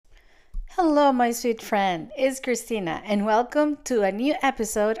Hello, my sweet friend. It's Christina, and welcome to a new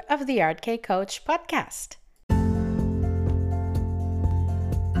episode of the Art K Coach podcast.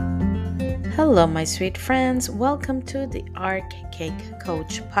 Hello, my sweet friends. Welcome to the Art Cake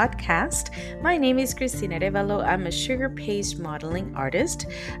Coach podcast. My name is Cristina Revalo. I'm a sugar paste modeling artist,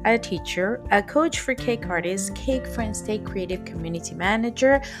 a teacher, a coach for cake artists, Cake Friends Day creative community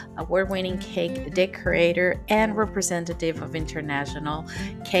manager, award-winning cake decorator, and representative of international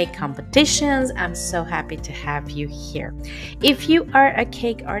cake competitions. I'm so happy to have you here. If you are a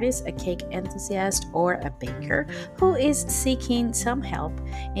cake artist, a cake enthusiast, or a baker who is seeking some help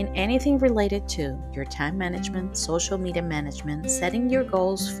in anything related to your time management, social media management, setting your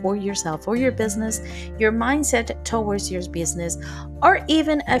goals for yourself or your business, your mindset towards your business, or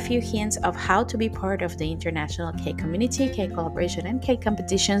even a few hints of how to be part of the international cake community, cake collaboration, and cake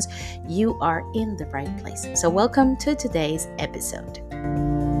competitions, you are in the right place. So, welcome to today's episode.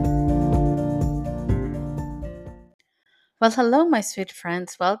 Well, hello, my sweet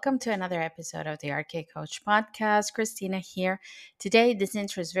friends. Welcome to another episode of the RK Coach podcast. Christina here. Today, this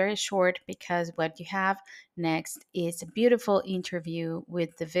intro is very short because what you have next is a beautiful interview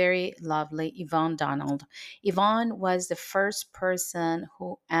with the very lovely Yvonne Donald. Yvonne was the first person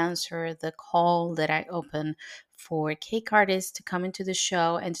who answered the call that I opened for cake artists to come into the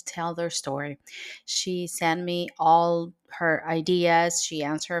show and to tell their story. She sent me all her ideas. She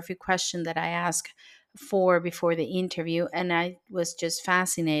answered a few questions that I asked for before the interview, and I was just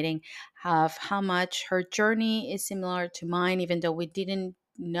fascinating of how much her journey is similar to mine, even though we didn't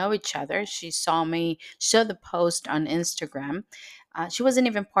know each other. She saw the post on Instagram. She wasn't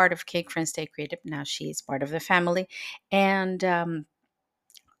even part of Cake Friends Stay Creative. Now she is part of the family, and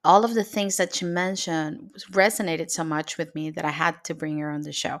all of the things that she mentioned resonated so much with me that I had to bring her on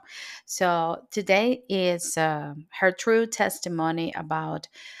the show. So today is her true testimony about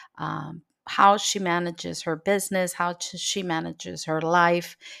how she manages her business, how she manages her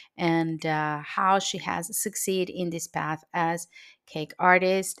life, and how she has succeeded in this path as cake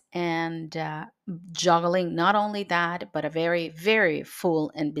artist and juggling not only that but a very very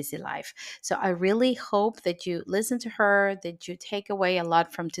full and busy life. So I really hope that you listen to her, that you take away a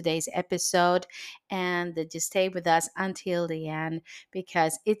lot from today's episode, and that you stay with us until the end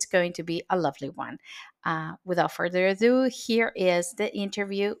because it's going to be a lovely one. Without further ado, here is the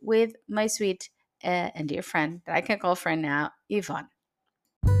interview with my sweet and dear friend that I can call friend now, Yvonne.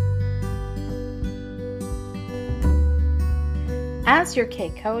 As your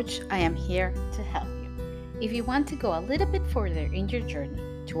cake coach, I am here to help you. If you want to go a little bit further in your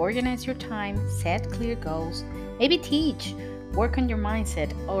journey to organize your time, set clear goals, maybe teach, work on your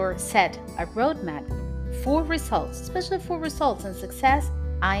mindset, or set a roadmap for results, especially for results and success,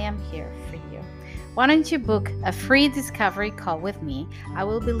 I am here for you. Why don't you book a free discovery call with me? I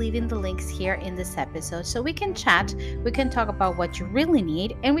will be leaving the links here in this episode so we can chat, we can talk about what you really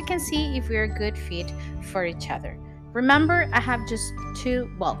need, and we can see if we're a good fit for each other. Remember, I have just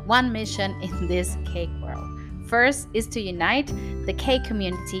one mission in this cake world. First is to unite the cake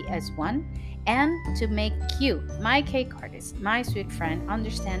community as one and to make you, my cake artist, my sweet friend,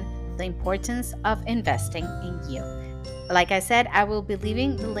 understand the importance of investing in you. Like I said, I will be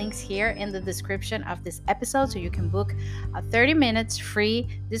leaving the links here in the description of this episode so you can book a 30 minutes free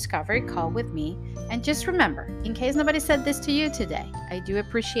discovery call with me. And just remember, in case nobody said this to you today, I do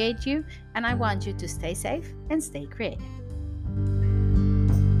appreciate you and I want you to stay safe and stay creative.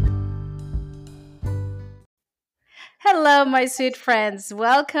 Hello, my sweet friends.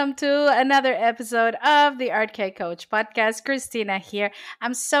 Welcome to another episode of the Art K Coach podcast. Christina here.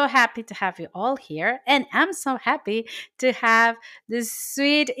 I'm so happy to have you all here, and I'm so happy to have this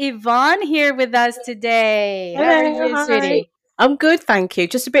sweet Yvonne here with us today. How are Hello, you, hi. sweetie? I'm good, thank you.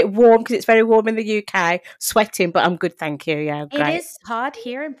 Just a bit warm because it's very warm in the UK. Sweating, but I'm good, thank you. Yeah, It great. is hot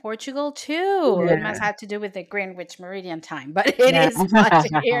here in Portugal too. It must Yeah, have to do with the Greenwich Meridian time, but it yeah. is hot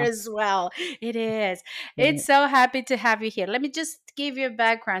here as well. It is. Yeah. It's so happy to have you here. Let me just give you a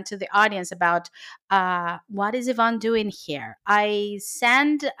background to the audience about what is Yvonne doing here. I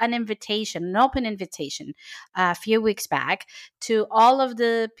sent an invitation, an open invitation, a few weeks back to all of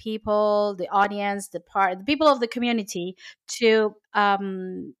the people, the audience, the people of the community to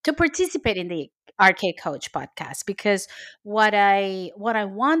participate in the RK Coach podcast because what I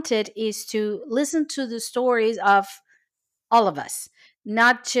wanted is to listen to the stories of all of us,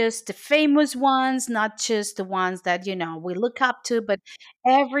 not just the famous ones, not just the ones that we look up to, but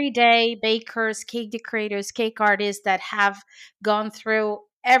everyday bakers, cake decorators, cake artists that have gone through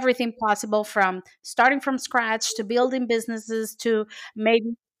everything possible from starting from scratch to building businesses to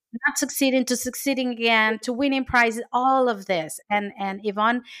maybe not succeeding to succeeding again to winning prizes, all of this. And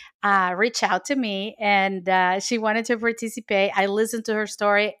Yvonne reached out to me, and she wanted to participate. I listened to her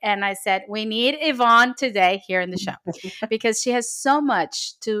story, and I said, we need Yvonne today here in the show because she has so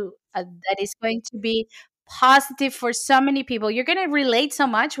much to that is going to be positive for so many people. You're going to relate so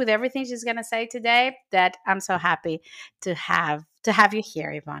much with everything she's going to say today that I'm so happy to have you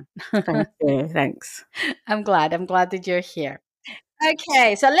here, Yvonne. Thank you. Thanks. I'm glad that you're here.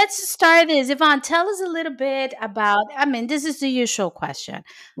 Okay, so let's start this. Yvonne, tell us a little bit about, I mean, this is the usual question.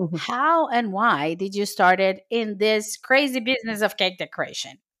 Mhm. How and why did you started in this crazy business of cake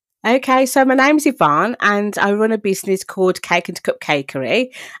decoration? Okay, so my name's Yvonne and I run a business called Cake and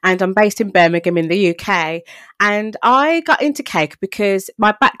Cupcakery and I'm based in Birmingham in the UK. And I got into cake because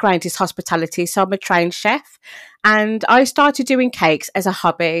my background is hospitality, so I'm a trained chef. And I started doing cakes as a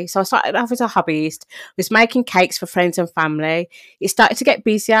hobby. So I started off as a hobbyist, was making cakes for friends and family. It started to get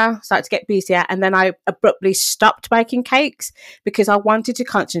busier, and then I abruptly stopped making cakes because I wanted to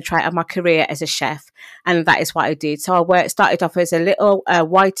concentrate on my career as a chef, and that is what I did. So started off as a little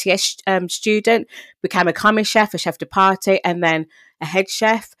YTS student, became a common chef, a chef de partie, and then a head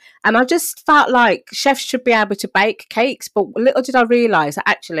chef. And I just felt like chefs should be able to bake cakes, but little did I realise that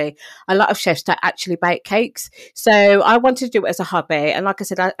actually a lot of chefs don't actually bake cakes. So I wanted to do it as a hobby, and like I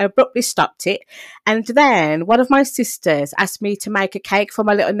said, I abruptly stopped it. And then one of my sisters asked me to make a cake for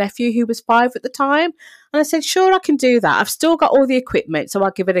my little nephew who was 5 at the time. And I said, sure, I can do that. I've still got all the equipment, so I'll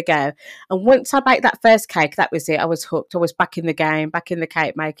give it a go. And once I baked that first cake, that was it. I was hooked. I was back in the game, back in the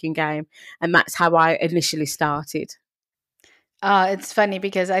cake making game. And that's how I initially started. It's funny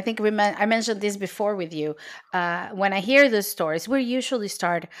because I think I mentioned this before with you. When I hear the stories, we usually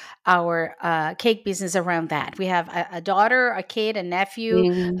start our cake business around that. We have a daughter, a kid, a nephew,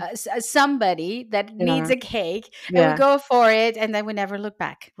 Mm, somebody that needs yeah, a cake, and we yeah, go for it, and then we never look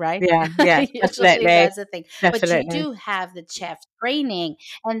back, right? yeah, yeah, Usually definitely, that's the thing. But you definitely. do have the chef training,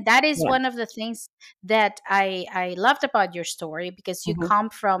 and that is Yeah. one of the things that I loved about your story because you Hmm. come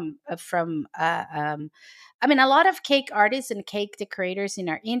from I mean, a lot of cake artists and cake decorators in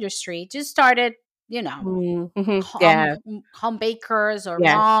our industry just started, you know, Mm-hmm. home Yeah, home bakers or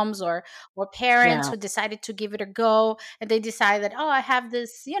yeah, moms or parents yeah, who decided to give it a go, and they decided, oh, I have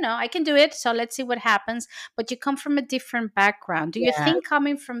this, I can do it, so let's see what happens. But you come from a different background. Do you yeah. think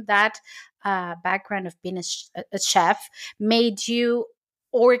coming from that background of being a chef made you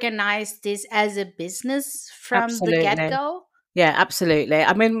organize this as a business from the Absolutely. get-go? Yeah, absolutely.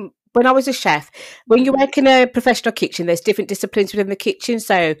 I mean, when I was a chef, when you Mm-hmm. work in a professional kitchen, there's different disciplines within the kitchen.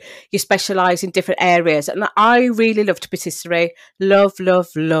 So you specialise in different areas. And I really loved patisserie. Love, love,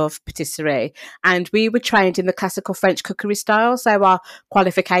 love patisserie. And we were trained in the classical French cookery style. So our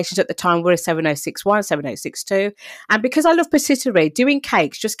qualifications at the time were a 7061, 7062. And because I love patisserie, doing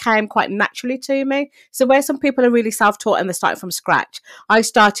cakes just came quite naturally to me. So where some people are really self-taught and they're starting from scratch, I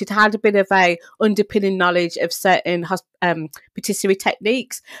had a bit of a underpinning knowledge of certain patisserie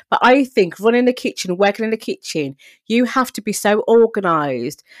techniques. But I think running the kitchen, working in the kitchen, you have to be so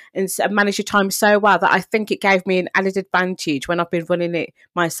organised and manage your time so well that I think it gave me an added advantage when I've been running it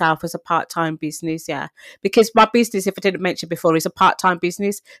myself as a part-time business. Yeah, because my business, if I didn't mention before, is a part-time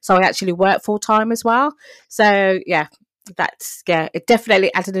business, so I actually work full-time as well. So yeah, it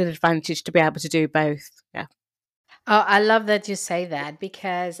definitely added an advantage to be able to do both. Yeah. Oh, I love that you say that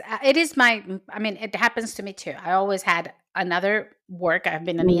because it is I mean, it happens to me too. I always had another work. I've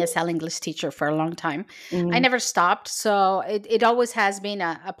been an Mm, ESL English teacher for a long time. I mm, never stopped. So it always has been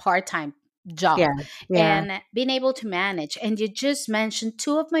a part time yeah. job Yeah. and being able to manage. And you just mentioned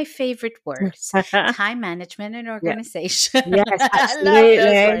two of my favorite words: time management and Yeah. organization. Yes, I love those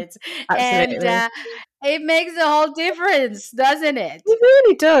absolutely. words. And Absolutely. it makes a whole difference, doesn't it? It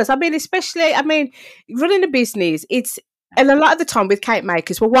really does. I mean, especially, running a business, and a lot of the time with cake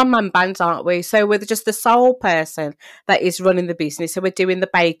makers, we're one man bands, aren't we? So we're just the sole person that is running the business. So we're doing the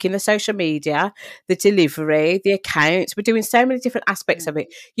baking, the social media, the delivery, the accounts. We're doing so many different aspects of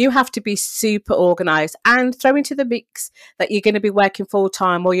it. You have to be super organised and throw into the mix that you're going to be working full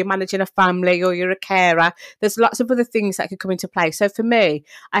time or you're managing a family or you're a carer. There's lots of other things that could come into play. So for me,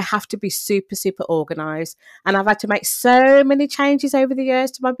 I have to be super, super organised. And I've had to make so many changes over the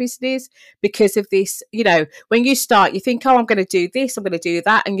years to my business because of this. When you start, you think, oh, I'm going to do this, I'm going to do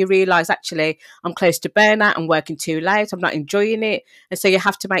that. And you realize actually I'm close to burnout, I'm working too late, I'm not enjoying it. And so you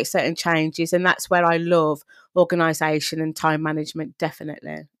have to make certain changes. And that's where I love organization and time management,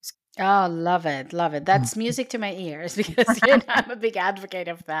 definitely. Oh, love it. Love it. That's music to my ears because I'm a big advocate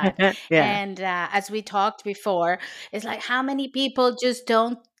of that. Yeah. And as we talked before, it's like how many people just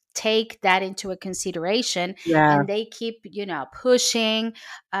don't take that into a consideration, Yeah. and they keep, pushing,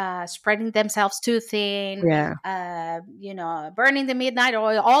 spreading themselves too thin, Yeah. burning the midnight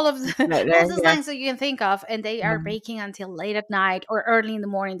oil, all of all of Definitely. those Yeah. things that you can think of, and they are Yeah. baking until late at night or early in the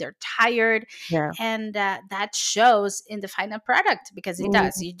morning. They're tired, Yeah. and that shows in the final product, because it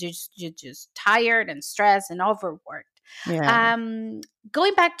does. Mm, You're just tired and stressed and overworked. yeah. um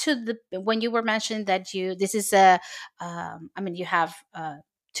Going back to the when you were mentioning that this is a you have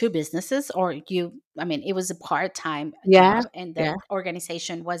two businesses, or it was a part-time Yeah. job, and the Yeah.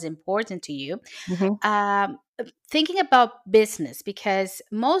 organization was important to you. Hmm. Thinking about business, because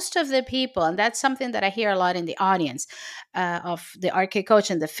most of the people, and that's something that I hear a lot in the audience, of the RK coach,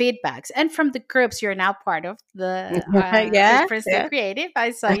 and the feedbacks, and from the groups you're now part of, the Yeah. with Princeton Yeah. Creative.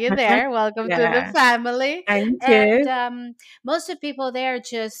 I saw you there. Welcome to the Yeah. family. Thank And you. most of the people there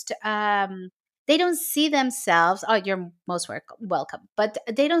just they don't see themselves. Oh, you're most welcome, but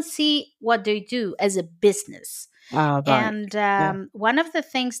they don't see what they do as a business. Oh, right. And Yeah. one of the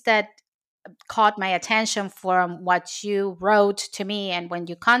things that caught my attention from what you wrote to me and when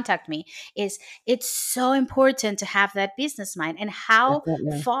you contact me is, it's so important to have that business mind, and how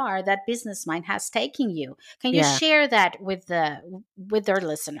Definitely. far that business mind has taken you. Can you Yeah. share that with their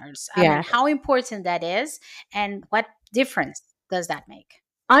listeners? Yeah. How important that is, and what difference does that make?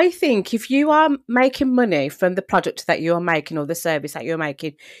 I think if you are making money from the product that you're making or the service that you're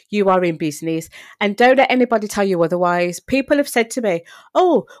making, you are in business. And don't let anybody tell you otherwise. People have said to me,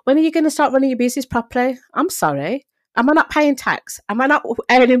 "Oh, when are you going to start running your business properly?" I'm sorry. Am I not paying tax? Am I not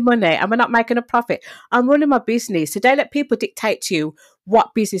earning money? Am I not making a profit? I'm running my business. So don't let people dictate to you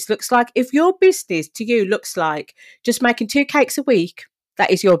what business looks like. If your business to you looks like just making 2 cakes a week, that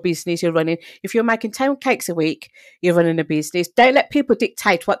is your business you're running. If you're making 10 cakes a week, you're running a business. Don't let people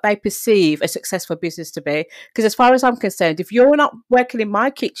dictate what they perceive a successful business to be. Because as far as I'm concerned, if you're not working in my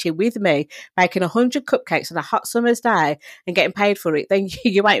kitchen with me, making 100 cupcakes on a hot summer's day and getting paid for it, then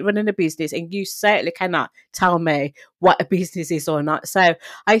you ain't running a business, and you certainly cannot tell me what a business is or not. So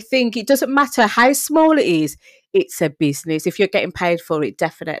I think it doesn't matter how small it is, it's a business. If you're getting paid for it,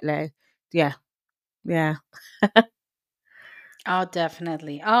 definitely. Yeah. Yeah. Oh,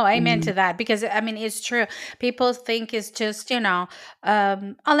 definitely. Oh, amen Mm. to that. Because it's true. People think it's just, oh,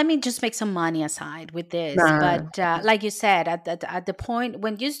 let me just make some money aside with this. No. But like you said, at the point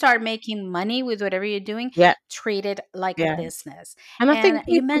when you start making money with whatever you're doing, Yeah. treat it like a Yeah. business. And I And think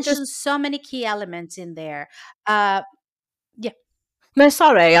you people just mentioned so many key elements in there. Uh, yeah. no,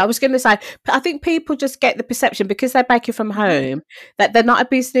 sorry. I was going to say, I think people just get the perception because they're baking from Mhm. home that they're not a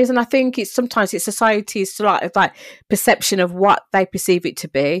business, and I think it's sometimes it's society's sort of like perception of what they perceive it to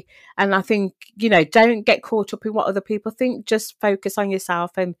be. And I think don't get caught up in what other people think. Just focus on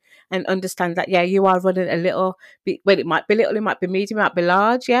yourself and understand that you are running a little. Well, it might be little, it might be medium, it might be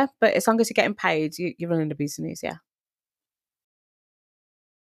large, yeah. But as long as you're getting paid, you're running a business, yeah.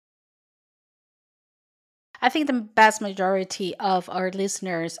 I think the vast majority of our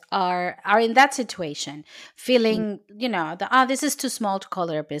listeners are in that situation, Mm, feeling, this is too small to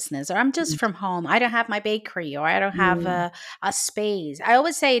call it a business, or I'm just mm, from home. I don't have my bakery, or I don't have mm, a space. I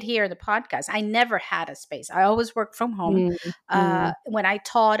always say it here in the podcast. I never had a space. I always worked from home. mm, mm, When I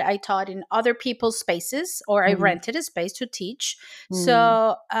taught in other people's spaces, or I mm, rented a space to teach. mm,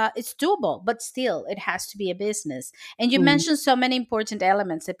 So it's doable, but still, it has to be a business. And you mm, mentioned so many important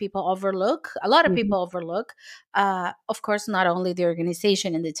elements that people overlook. A lot of mhm, people overlook. Of course, not only the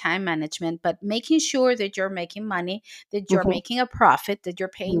organization and the time management, but making sure that you're making money, that you're mhm, making a profit, that you're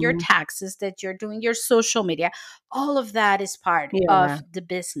paying your mm. taxes, that you're doing your social media. All of that is part Yeah, of the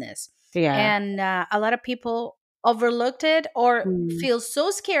business. yeah. And a lot of people overlooked it, or Mm, feel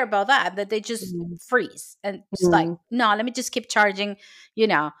so scared about that they just mm, freeze and just like, mm, no, let me just keep charging, you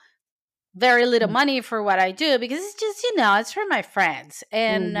know, very little mm, money for what I do, because it's just, it's for my friends.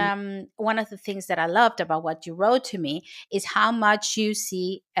 And mm. one of the things that I loved about what you wrote to me is how much you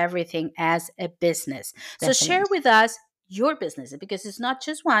see everything as a business. So share Definitely. with us your business, because it's not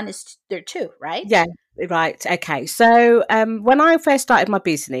just one, it's there are two, right? Yeah, right. Okay. So when I first started my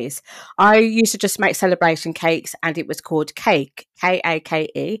business, I used to just make celebration cakes, and it was called Cake,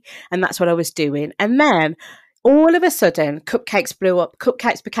 Kake, and that's what I was doing. And then all of a sudden, cupcakes blew up.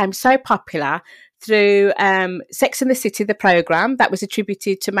 Cupcakes became so popular through Sex and the City, the program that was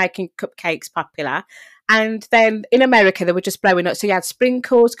attributed to making cupcakes popular. And then in America, they were just blowing up. So you had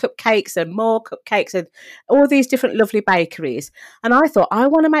sprinkles, cupcakes, and more cupcakes, and all these different lovely bakeries. And I thought, I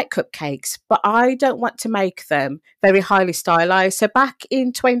want to make cupcakes, but I don't want to make them very highly stylized. So back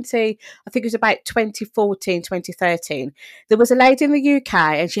in I think it was about 2014, 2013, there was a lady in the UK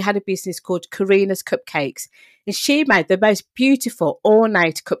and she had a business called Karina's Cupcakes. And she made the most beautiful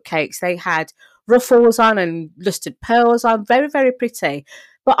ornate cupcakes. They had ruffles on and lustered pearls on, very, very pretty.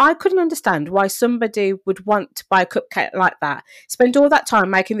 But I couldn't understand why somebody would want to buy a cupcake like that, spend all that time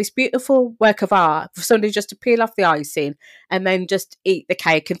making this beautiful work of art for somebody just to peel off the icing and then just eat the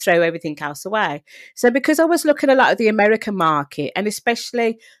cake and throw everything else away. So because I was looking a lot at the American market and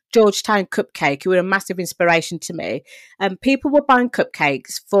especially Georgetown Cupcake, who were a massive inspiration to me, people were buying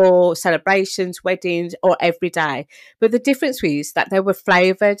cupcakes for celebrations, weddings, or every day. But the difference was that they were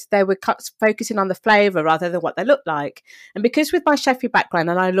flavoured. They were focusing on the flavour rather than what they looked like. And because with my chefy background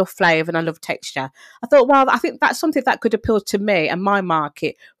and I love flavour and I love texture, I thought, well, I think that's something that could appeal to me and my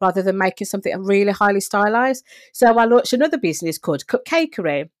market rather than making something really highly stylised. So I launched another business called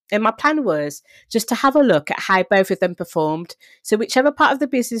Cupcakery. And my plan was just to have a look at how both of them performed. So whichever part of the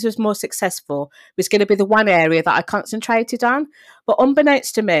business was more successful was going to be the one area that I concentrated on. But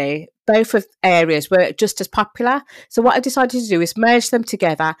unbeknownst to me, both of areas were just as popular. So what I decided to do is merge them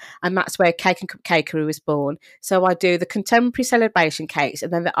together, and that's where Cake and Cupcakery was born. So I do the contemporary celebration cakes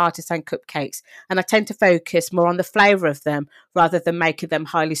and then the artisan cupcakes. And I tend to focus more on the flavour of them rather than making them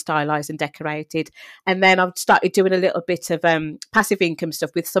highly stylised and decorated. And then I've started doing a little bit of passive income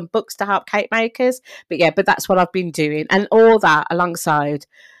stuff with some books to help cake makers. But yeah, but that's what I've been doing. And all that alongside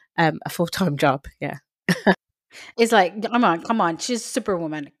a full-time job. Yeah. It's like, come on, she's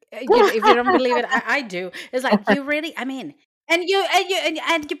superwoman. If you don't believe it, I do. It's like you really, I mean, and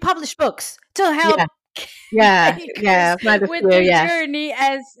you publish books to help Yeah. Yeah. Yeah. bakers I've made a with few. their Yeah. journey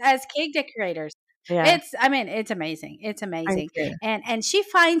as cake decorators. Yeah. I mean, it's amazing. It's Thank amazing. you. And she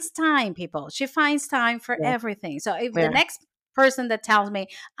finds time, people. She finds time for Yeah. everything. So if the Yeah. next person that tells me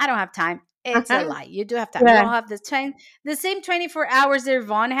I don't have time, it's a lie. You do have time. You Yeah. don't have the same 24 hours that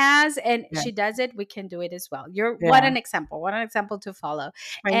Yvonne has, and Yeah. she does it. We can do it as well. You're what Yeah. an example. What an example to follow.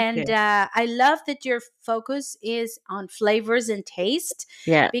 Thank And you. I love that your focus is on flavors and taste,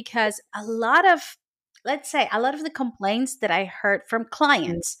 Yeah. because a lot of, let's say, a lot of the complaints that I heard from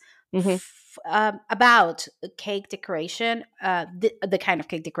clients Mm-hmm. about cake decoration, the kind of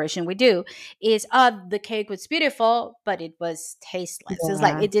cake decoration we do, is the cake was beautiful, but it was tasteless. It's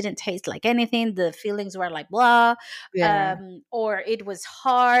like Yeah. it didn't taste like anything. The feelings were like blah, Yeah. or it was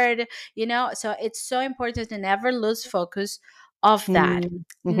hard, So it's so important to never lose focus of that.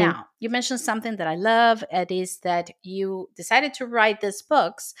 Mm-hmm. Now, you mentioned something that I love. It is that you decided to write these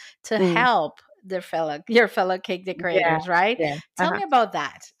books to Mm. help your fellow cake Yeah. decorators, right? Yeah. Tell me about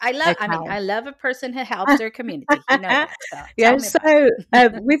that. Okay. I love a person who helps their community. You know that. So Yeah, tell me so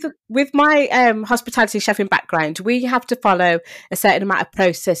about it. with my hospitality chefing background, we have to follow a certain amount of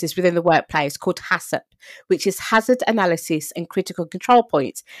processes within the workplace called HACCP, which is Hazard Analysis and Critical Control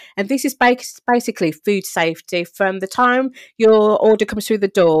Points. And this is basically food safety from the time your order comes through the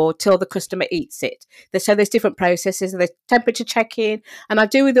door till the customer eats it. So there's different processes, there's temperature checking, and I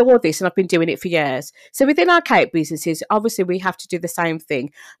do with all this, and I've been doing it for years. So within our cake businesses, obviously we have to do the same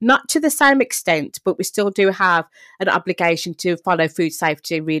thing, not to the same extent, but we still do have an obligation to follow food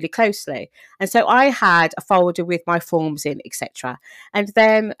safety really closely. And so I had a folder with my forms in, etc. And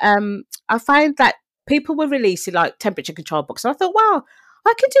then I found that people were releasing like temperature control books. And I thought, wow,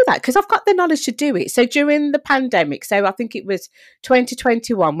 I can do that because I've got the knowledge to do it. So during the pandemic, so I think it was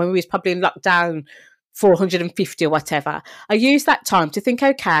 2021 when we was probably in lockdown 450 or whatever, I used that time to think,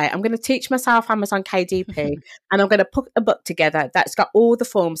 okay, I'm going to teach myself Amazon KDP and I'm going to put a book together that's got all the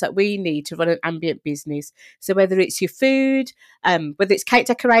forms that we need to run an ambient business. So whether it's your food, whether it's cake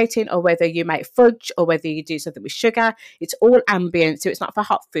decorating or whether you make fudge or whether you do something with sugar, it's all ambient. So it's not for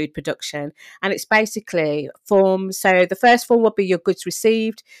hot food production. And it's basically forms. So the first form will be your goods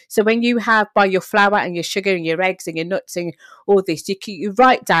received. So when you have buy your flour and your sugar and your eggs and your nuts and all this, you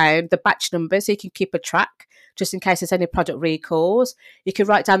write down the batch number so you can keep a track just in case there's any product recalls. You can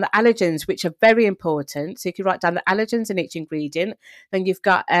write down the allergens, which are very important. So you can write down the allergens in each ingredient. Then you've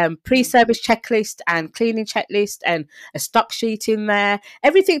got pre-service checklist and cleaning checklist and a stock sheet in there.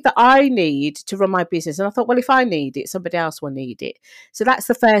 Everything that I need to run my business. And I thought, well, if I need it, somebody else will need it. So that's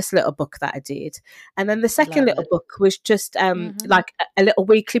the first little book that I did. And then the second Love little it. book was just Hmm. like a little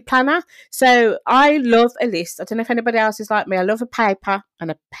weekly planner. So I love a list. I don't know if anybody else is like me. I love a paper and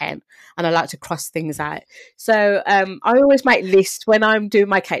a pen, and I like to cross things things out. So I always make lists when I'm doing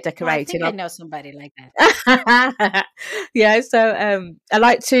my cake Oh, I decorating. think I know somebody like Yeah, so I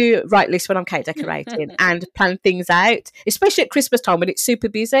like to write lists when I'm cake decorating that. and plan things out, especially at Christmas time when it's super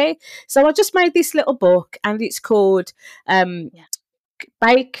busy. So I just made this little book, and it's called um, Yeah.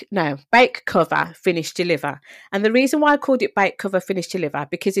 bake cover finish deliver. And the reason why I called it bake cover finish deliver,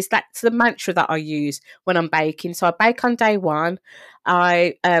 because that's the mantra that I use when I'm baking. So I bake on day one,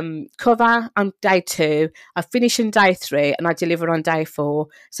 I cover on day two, I finish on day three, and I deliver on day four.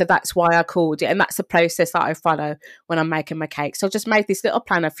 So that's why I called it, and that's the process that I follow when I'm making my cake. So I just made this little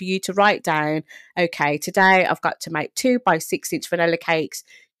planner for you to write down, okay, today I've got to make 2 by 6 inch vanilla cakes,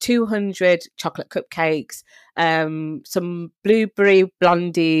 200 chocolate cupcakes, some blueberry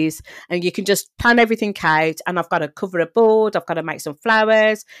blondies, and you can just plan everything out. And I've got to cover a board, I've got to make some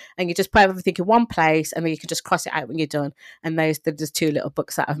flowers, and you just put everything in one place, and then you can just cross it out when you're done. And those are the two little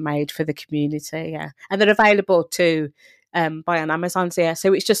books that I've made for the community. Yeah, and they're available to buy on Amazon. So yeah,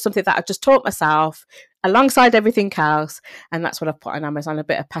 so it's just something that I just taught myself alongside everything else, and that's what I've put on Amazon, a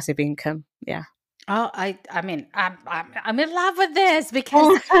bit of passive income. Yeah. Oh, I mean, I'm in love with this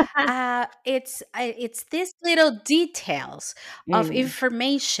because it's these little details of Mm,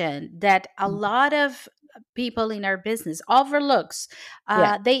 information that a lot of people in our business overlooks.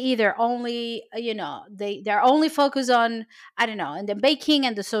 yeah. They either only they're only focused on, I don't know, in the baking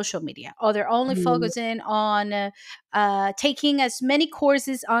and the social media, or they're only Mm, focusing on taking as many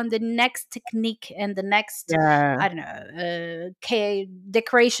courses on the next technique and the next, yeah. I don't know,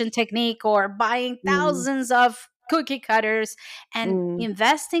 decoration technique, or buying Mm, thousands of cookie cutters and mm,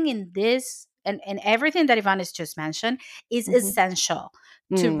 investing in this. And everything that Yvonne has just mentioned is mhm, essential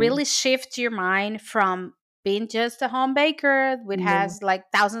to mm, really shift your mind from being just a home baker, which mm. has like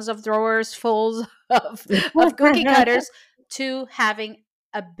thousands of drawers full of cookie cutters, to having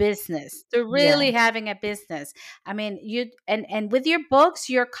a business, to Yeah. really having a business. I mean, and with your books,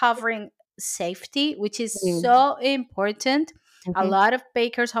 you're covering safety, which is Mm, so important. A mhm. lot of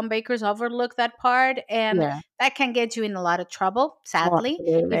bakers, home bakers, overlook that part, and Yeah. that can get you in a lot of trouble, Oh, sadly, if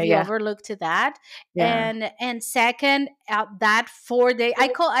absolutely. you Yeah. overlook to that. Yeah. And second, out that 4 day,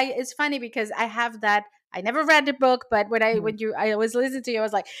 it's funny because I have that. I never read the book, but Mm. when I was listening to you, I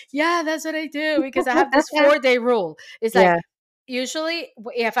was like, yeah, that's what I do, because I have this 4 day rule. It's like, Yeah. usually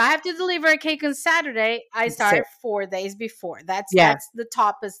if I have to deliver a cake on Saturday, I That's it. start 4 days before. that's Yeah. that's the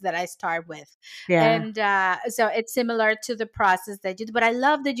toppest that I start with. Yeah. And so it's similar to the process that you do, but I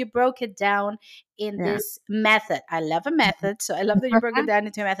love that you broke it down in Yeah. this method. I love a Mhm. method, so I love that you broke it down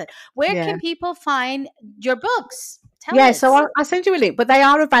into a method. Where Yeah. can people find your books? Tell Yeah, so us. I'll send you a link, but they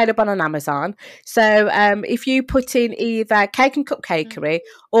are available on Amazon. So if you put in either Cake and Mm. Cupcakery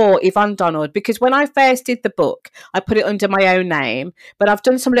or Yvonne Donald, because when I first did the book, I put it under my own name, but I've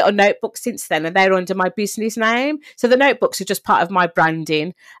done some little notebooks since then, and they're under my business name. So the notebooks are just part of my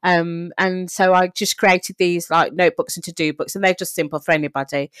branding, and so I just created these like notebooks and to do books, and they're just simple for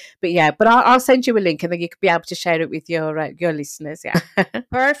anybody. But yeah, but I'll send you a link, and then you could be able to share it with your listeners. Yeah.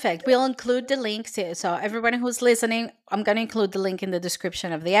 Perfect. We'll include the link. So everyone who's listening, I'm going to include the link in the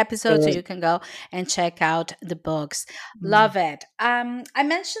description of the episode, so Brilliant. you can go and check out the books. Mm. Love it. I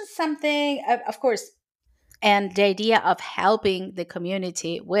mentioned something, of course, and the idea of helping the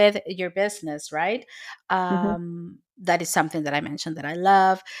community with your business, right? Mhm. That is something that I mentioned that I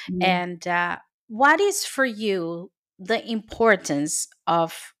love. Mm. And what is for you the importance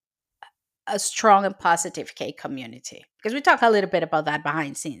of a strong and positive cake community? Because we talk a little bit about that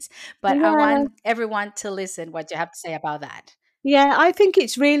behind scenes, but I Yeah. want everyone to listen what you have to say about that. Yeah, I think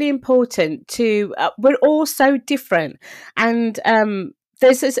it's really important to. We're all so different, and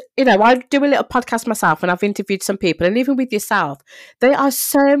there's this. I do a little podcast myself, and I've interviewed some people, and even with yourself, there are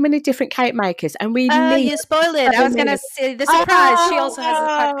so many different cake makers, and we Oh, need you spoiled it. I so was going many. to say the surprise. She also has a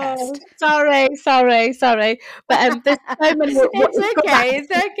podcast. Oh, sorry. But there's so many. What It's okay.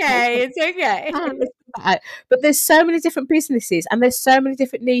 It's okay. It's okay. that. But there's so many different businesses and there's so many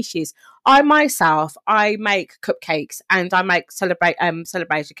different niches. I myself, I make cupcakes and I make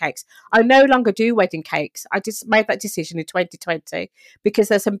celebration cakes. I no longer do wedding cakes. I just made that decision in 2020 because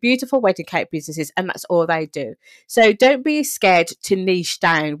there's some beautiful wedding cake businesses and that's all they do. So don't be scared to niche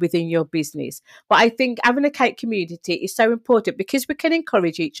down within your business. But I think having a cake community is so important because we can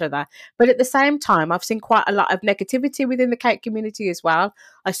encourage each other. But at the same time, I've seen quite a lot of negativity within the cake community as well.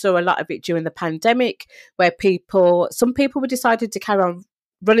 I saw a lot of it during the pandemic where some people were decided to carry on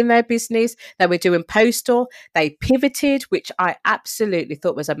running their business. They were doing postal. They pivoted, which I absolutely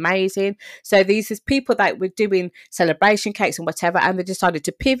thought was amazing. So these is people that were doing celebration cakes and whatever, and they decided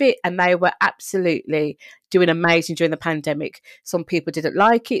to pivot and they were absolutely doing amazing during the pandemic. Some people didn't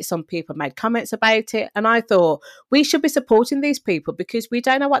like it, some people made comments about it. And I thought we should be supporting these people because we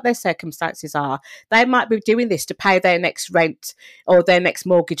don't know what their circumstances are. They might be doing this to pay their next rent or their next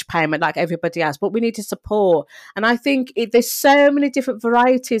mortgage payment like everybody else, but we need to support. And I think there's so many different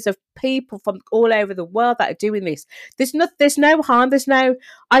varieties of people from all over the world that are doing this. There's no harm. There's no,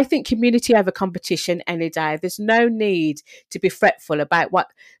 I think, community over competition any day. There's no need to be fretful about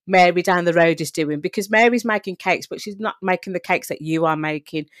what Mary down the road is doing because Mary's making cakes, but she's not making the cakes that you are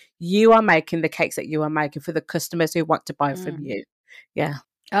making. You are making the cakes that you are making for the customers who want to buy from Mm. you. Yeah.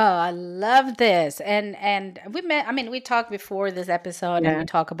 Oh, I love this. And we met, I mean, we talked before this episode and we Yeah.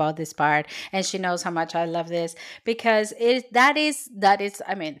 talk about this part, and she knows how much I love this because that is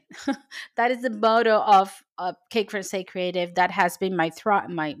I mean, that is the motto of Cake for Stay Creative. That has been my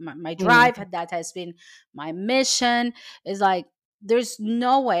Mm. drive, that has been my mission. Is like there's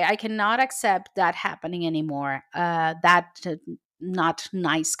no way I cannot accept that happening anymore. That not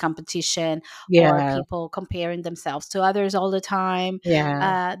nice competition or Yeah. people comparing themselves to others all the time.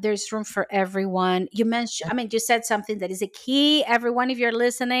 Yeah. There's room for everyone. You mentioned, I mean, you said something that is a key. Everyone, if you're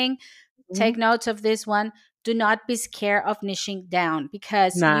listening, Mhm. take notes of this one. Do not be scared of niching down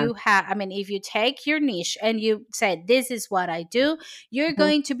because No. you have, I mean, if you take your niche and you say, this is what I do, you're Mhm.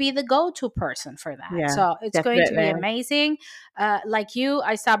 going to be the go to person for that. Yeah. So it's going to be Definitely. amazing. Like you,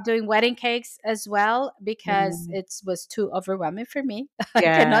 I stopped doing wedding cakes as well because Mm. it was too overwhelming for me. I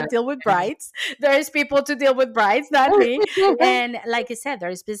Yeah. cannot deal with brides. There's people to deal with brides, not me. And like I said,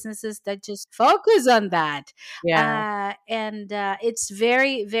 there's businesses that just focus on that. Yeah. And it's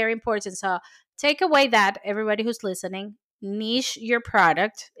very, very important. So take away that, everybody who's listening, niche your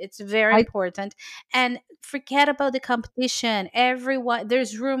product. It's very I important. And forget about the competition. Everyone,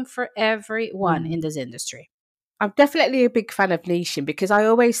 there's room for everyone in mm. this industry. I'm definitely a big fan of niching because I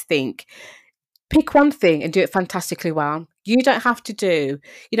always think pick one thing and do it fantastically well. You don't have to do,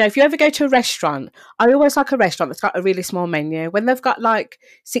 if you ever go to a restaurant, I always like a restaurant that's got a really small menu. When they've got like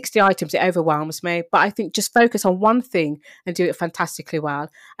 60 items, it overwhelms me. But I think just focus on one thing and do it fantastically well.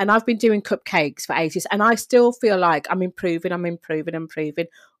 And I've been doing cupcakes for ages and I still feel like I'm improving,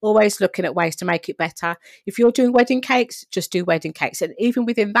 always looking at ways to make it better. If you're doing wedding cakes, just do wedding cakes. And even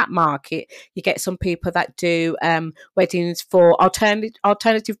within that market, you get some people that do weddings for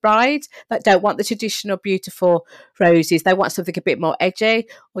alternative brides that don't want the traditional beautiful roses. They want something a bit more edgy,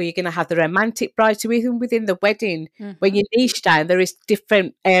 or you're going to have the romantic bride. So even within the wedding, when Hmm. you niche down, there is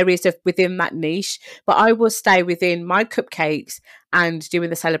different areas of within that niche. But I will stay within my cupcakes and doing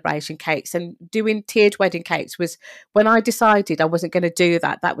the celebration cakes and doing tiered wedding cakes was when I decided I wasn't going to do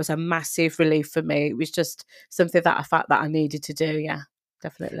that. That was a massive relief for me. It was just something that I felt that I needed to do. Yeah,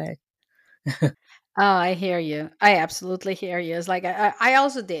 definitely. Oh, I hear you. I absolutely hear you. It's like I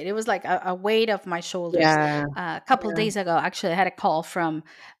also did. It was like a weight off my shoulders. Yeah. A couple of Yeah. days ago, actually, I had a call from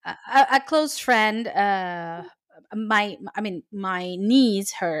a close friend. My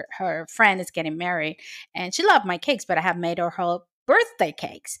niece, her friend is getting married, and she loved my cakes, but I have made her birthday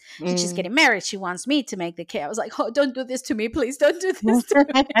cakes, and she's Mm. getting married. She wants me to make the cake. I was like, oh, don't do this to me, please, don't do this to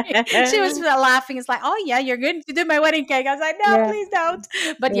me. She was laughing. It's like, oh yeah, you're going to do my wedding cake. I was like, no, Yeah. please don't.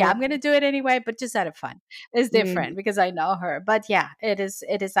 But yeah, Yeah. I'm gonna do it anyway, but just out of fun. It's Mm. different because I know her. But yeah, it is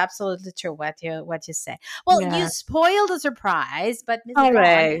absolutely true what you say. Well, you Yeah. spoiled the surprise, but Miss Yvonne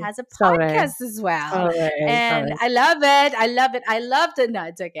Sorry. has a Sorry. podcast as well. Sorry. And Sorry. I love it. I love it. I love the no,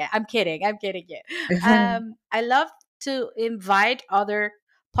 it's okay. I'm kidding. I'm kidding you. I love to invite other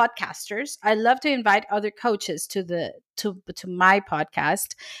podcasters. I love to invite other coaches to my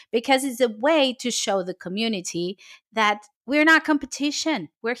podcast because it's a way to show the community that we're not competition.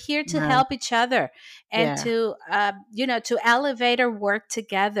 We're here to No. help each other and Yeah. to elevate our work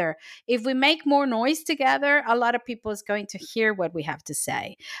together. If we make more noise together, a lot of people is going to hear what we have to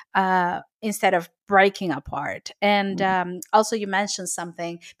say instead of breaking apart. And Mm. also, you mentioned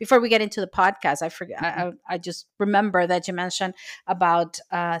something before we get into the podcast. I forget. I just remember that you mentioned about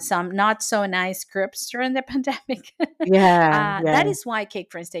some not so nice groups during the pandemic. Yeah. That Yeah. is why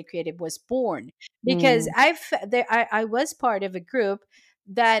Cake Friends Stay Creative was born because Mm. I was part of a group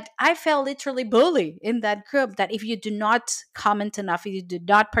that I felt literally bullied in that group. That if you do not comment enough, if you do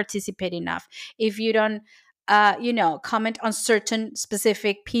not participate enough, if you don't, comment on certain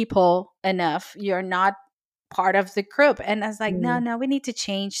specific people enough, you're not part of the group. And I was like, no, Mm. no, we need to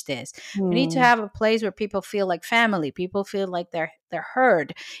change this. We need to Mm. have a place where people feel like family. People feel like they're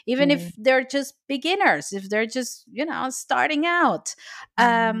heard, even Mm. if they're just beginners, if they're just starting out.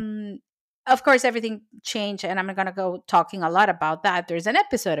 Mm. Um, of course, everything changed, and I'm not going to go talking a lot about that. There's an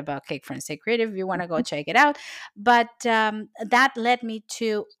episode about Cake Friends Creative if you want to go check it out. But that led me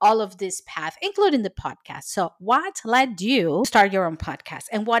to all of this path, including the podcast. So, what led you to start your own podcast,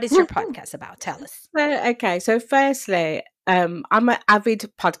 and what is your podcast about? Tell us. Okay, so firstly, I'm an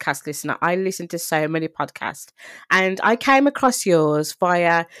avid podcast listener. I listen to so many podcasts, and I came across yours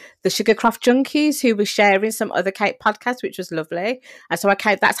via the Sugarcraft Junkies, who was sharing some other cake podcasts, which was lovely. And so I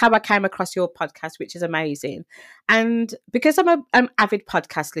came. That's how I came across your podcast, which is amazing. And because I'm an avid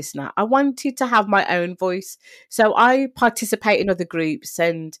podcast listener, I wanted to have my own voice. So I participate in other groups,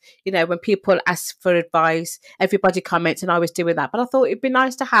 and when people ask for advice, everybody comments, and I was doing that. But I thought it'd be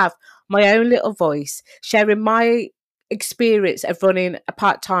nice to have my own little voice, sharing my experience of running a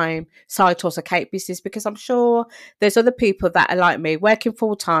part-time side hustle cake business, because I'm sure there's other people that are like me, working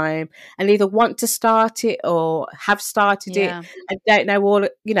full-time and either want to start it or have started it Yeah. and don't know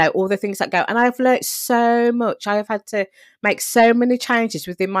all the things that go. And I've learnt so much. I have had to make so many changes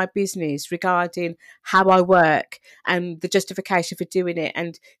within my business regarding how I work and the justification for doing it,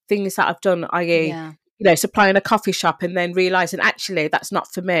 and things that I've done, i.e., Yeah. supplying a coffee shop and then realizing actually that's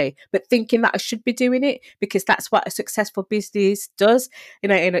not for me, but thinking that I should be doing it because that's what a successful business does.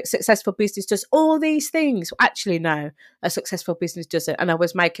 And a successful business does all these things. Actually, no, a successful business doesn't. And I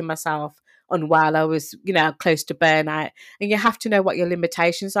was making myself unwell. I was, close to burnout. And you have to know what your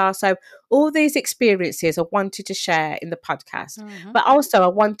limitations are. So all these experiences I wanted to share in the podcast, Hmm. but also I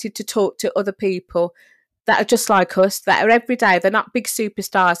wanted to talk to other people that are just like us, that are everyday. They're not big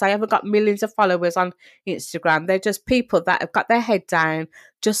superstars. They haven't got millions of followers on Instagram. They're just people that have got their head down,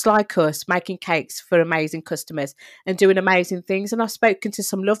 just like us, making cakes for amazing customers and doing amazing things. And I've spoken to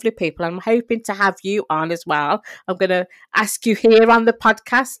some lovely people. And I'm hoping to have you on as well. I'm going to ask you here on the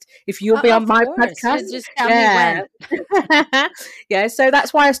podcast if you'll be on Of my course. podcast. Just tell me Yeah. when. Yeah, so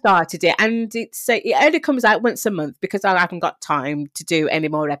that's why I started it, and it only comes out once a month because I haven't got time to do any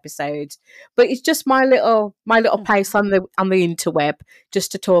more episodes. But it's just my little place Mhm. on the interweb,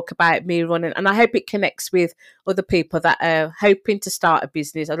 just to talk about me running, and I hope it connects with other people that are hoping to start a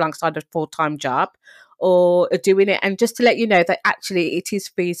business alongside a full-time job or are doing it. And just to let you know that actually it is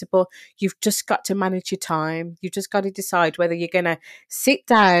feasible. You've just got to manage your time. You've just got to decide whether you're going to sit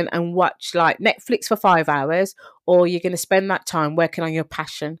down and watch like Netflix for 5 hours, or you're going to spend that time working on your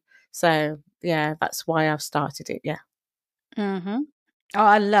passion. So yeah, that's why I've started it. Yeah. Hmm. Oh,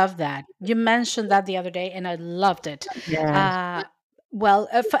 I love that. You mentioned that the other day, and I loved it. Yeah. Uh, well,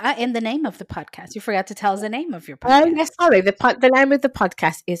 in the name of the podcast, you forgot to tell us the name of your Oh yes, podcast. sorry. The name of the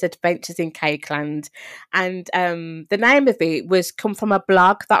podcast is Adventures in Cakeland, and the name of it was come from a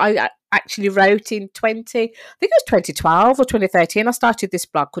blog that I actually wrote in 2012 or 2013. I started this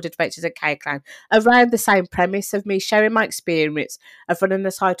blog called Adventures in Cakeland around the same premise of me sharing my experience of running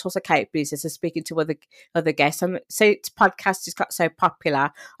a side hustle cake business and speaking to other guests. And since podcast has got so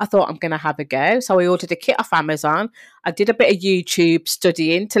popular, I thought I'm going to have a go. So I ordered a kit off Amazon. I did a bit of YouTube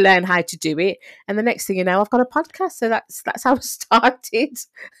studying to learn how to do it, and the next thing you know, I've got a podcast. So that's how it started.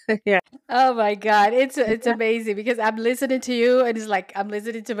 Yeah. Oh my God, it's amazing because I'm listening to you, and it's like I'm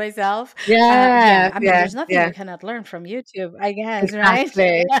listening to myself. Yeah, Yeah, I mean, yeah, there's nothing yeah. you cannot learn from YouTube, I guess, right?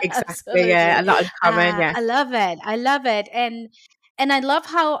 Exactly, exactly. Yeah, a Absolutely. lot in common. Yeah, I love it. I love it, and I love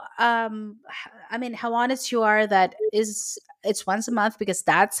how I mean, how honest you are. That is, it's once a month because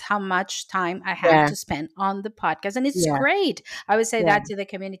that's how much time I have yeah, to spend on the podcast, and it's yeah, great. I would say yeah, that to the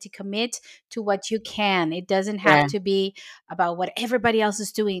community: commit to what you can. It doesn't have yeah. to be about what everybody else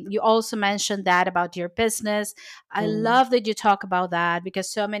is doing. You also mentioned that about your business. I Mm, love that you talk about that because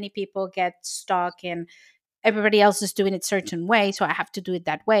so many people get stuck in everybody else is doing it certain way, so I have to do it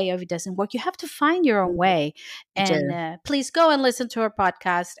that way. If it doesn't work, you have to find your own mm, way. you And do. please go and listen to her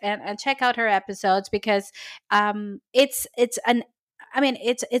podcast, and check out her episodes because it's an I mean,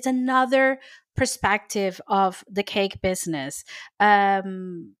 it's another perspective of the cake business. I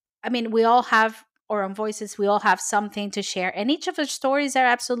mean, we all have our own voices. We all have something to share, and each of our stories are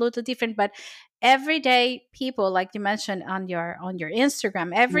absolutely different. But everyday people, like you mentioned on your Instagram,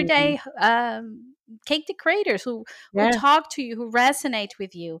 Mm, everyday cake the creators who yeah, talk to you, who resonate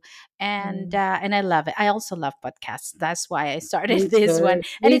with you, mm, and I love it. I also love podcasts. That's why I started me this one. too.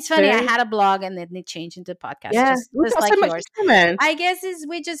 And Me it's funny, I too. had a blog and then it changed into podcast, Yeah, we've just got so like much in yours. common. I guess is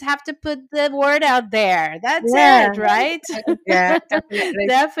we just have to put the word out there. That's Yeah, it, right? yeah, definitely.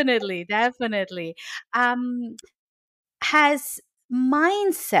 Definitely, definitely. Um, has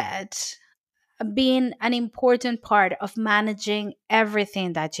mindset been an important part of managing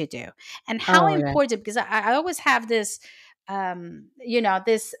everything that you do? And how Oh yeah. important, because I always have this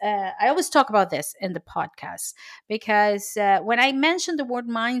this I always talk about this in the podcast, because when I mention the word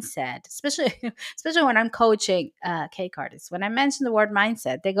mindset, especially especially when I'm coaching cake artists, when I mention the word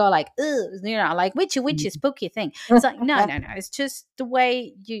mindset, they go like, "Ugh," like witchy spooky thing. It's like, no, no, no, it's just the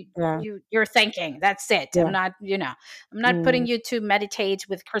way Yeah. you're thinking. That's it. Yeah. I'm not putting Mm. you to meditate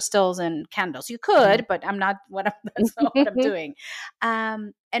with crystals and candles. You Mhm. could, but I'm not what I'm that's not what I'm doing.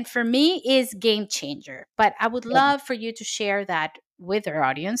 And for me is game changer. But I would Yeah. love for you to share that with our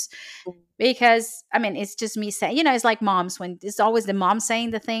audience, because I mean, it's just me saying, it's like moms, when it's always the mom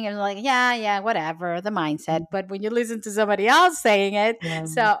saying the thing and like, yeah, yeah, whatever, the mindset. Mm. But when you listen to somebody else saying it, Yeah.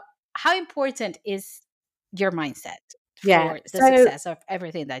 so how important is your mindset Yeah. for the So success of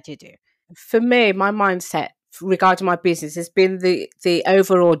everything that you do? for me, my mindset regarding my business has been the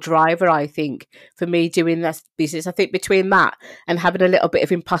overall driver, I think, for me doing this business. I think between that and having a little bit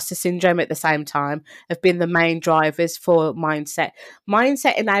of imposter syndrome at the same time have been the main drivers for mindset.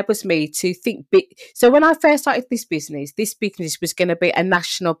 Mindset enables me to think big. So when I first started this business was going to be a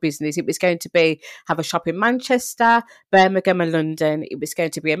national business. It was going to be have a shop in Manchester, Birmingham and London. It was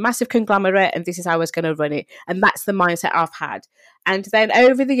going to be a massive conglomerate, and this is how I was going to run it. And that's the mindset I've had. And then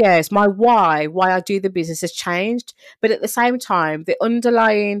over the years, my why I do the business has changed. But at the same time, the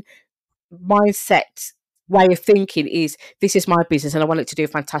underlying mindset way of thinking is this is my business and I want it to do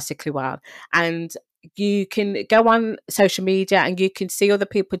fantastically well. And you can go on social media and you can see other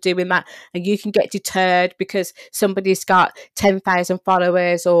people doing that and you can get deterred because somebody's got 10,000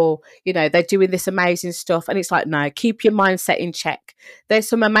 followers, or they're doing this amazing stuff, and it's like, no, keep your mindset in check. There's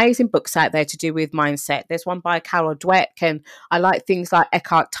some amazing books out there to do with mindset. There's one by Carol Dweck, and I like things like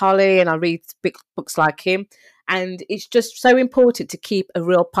Eckhart Tolle, and I read books like him. And it's just so important to keep a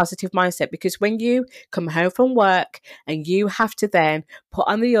real positive mindset, because when you come home from work and you have to then put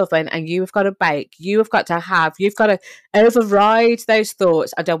on the oven and you've got to bake, you've got to override those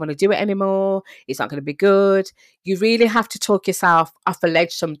thoughts. I don't want to do it anymore. It's not going to be good. You really have to talk yourself off a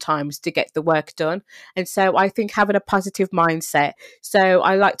ledge sometimes to get the work done. And so I think having a positive mindset. So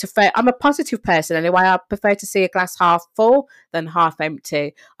I'm a positive person anyway. I prefer to see a glass half full than half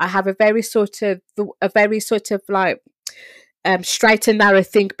empty. I have a very sort of like straight and narrow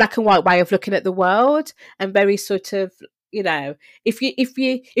think, black and white way of looking at the world, and very sort of, if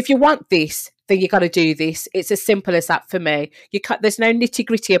you want this, then you got to do this. It's as simple as that for me. There's no nitty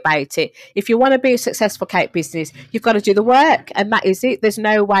gritty about it. If you want to be a successful cake business, you've got to do the work, and that is it. There's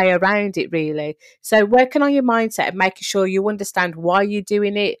no way around it, really. So working on your mindset and making sure you understand why you're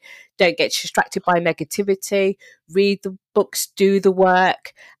doing it. Don't get distracted by negativity. Read the books, do the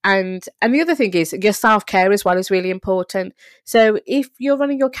work, and the other thing is your self-care as well is really important. So if you're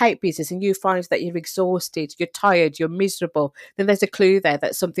running your cake business and you find that you're exhausted, you're tired, you're miserable, then there's a clue there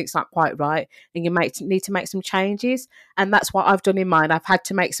that something's not quite right, and you might need to make some changes. And that's what I've done in mine. I've had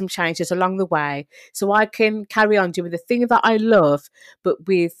to make some changes along the way so I can carry on doing the thing that I love, but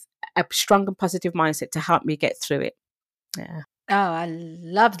with a strong and positive mindset to help me get through it. Yeah. Oh, I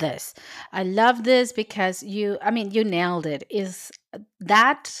love this. I love this because you nailed it. Is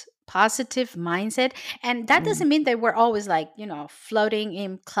that positive mindset. And that Mm. doesn't mean that we're always like, floating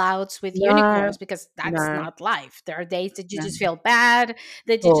in clouds with No, unicorns, because that's no, of not life. There are days that you just no. feel bad,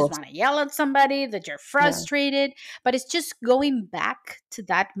 that you just Course. want to yell at somebody, that you're Yeah. frustrated. But it's just going back to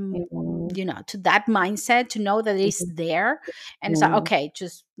that, Mhm. to that mindset, to know that it's Mhm. there. And it's like, Mm. okay,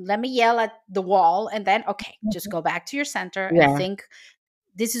 just let me yell at the wall, and then okay, just Mhm. go back to your center and Yeah, think,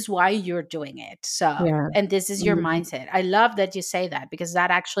 this is why you're doing it. So, yeah. and this is your Mhm. mindset. I love that you say that, because that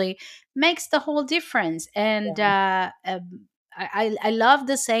actually makes the whole difference. And Yeah, I love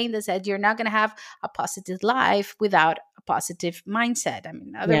the saying that said, you're not going to have a positive life without a positive mindset. I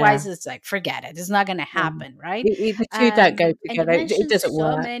mean, yeah, otherwise it's like, forget it, it's not going to yeah. happen, right? The two don't go And you together. It mentioned doesn't so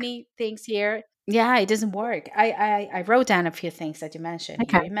work. many things here. Yeah, it doesn't work. I wrote down a few things that you mentioned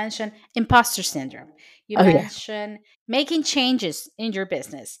Okay. here. You mentioned imposter syndrome. You Oh, yeah. mentioned making changes in your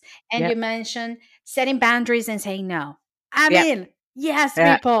business. And you Yep. mentioned setting boundaries and saying no. I Yep. mean, yes,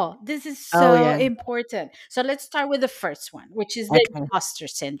 Yeah. people, this is Oh, so yeah. important. So let's start with the first one, which is the Okay. imposter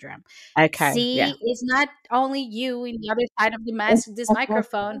syndrome. Okay. Yeah. See, it's not only you in the other side of this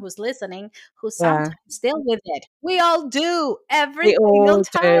microphone who's listening, who sometimes Yeah. deal with it. We all do every We single all do.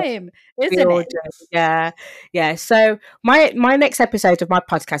 time, We isn't all it? do. Yeah. Yeah. So my next episode of my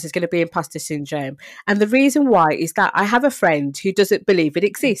podcast is going to be imposter syndrome. And the reason why is that I have a friend who doesn't believe it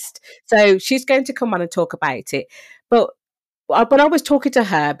exists. So she's going to come on and talk about it. But I was talking to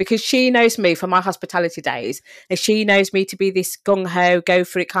her because she knows me from my hospitality days, and she knows me to be this gung ho, go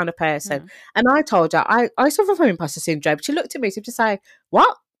for it kind of person. Mm. And I told her I suffer from imposter syndrome. She looked at me as if to say,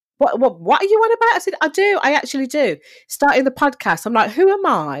 "What? what are you on about? I said, I do. I actually do. Starting the podcast, I'm like, who am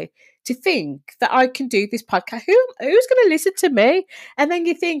I to think that I can do this podcast? Who's going to listen to me? And then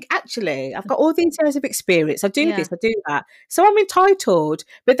you think, actually, I've got all these years of experience. I do Yeah. this, I do that. So I'm entitled.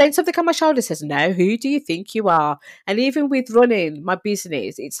 But then something on my shoulder says, no, who do you think you are? And even with running my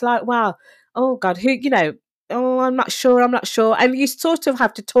business, it's like, wow, oh God, who, oh, I'm not sure, I'm not sure. And you sort of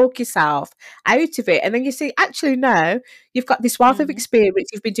have to talk yourself out of it. And then you see, actually, no, you've got this wealth of Hmm. experience.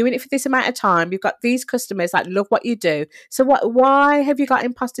 You've been doing it for this amount of time. You've got these customers that love what you do. So why have you got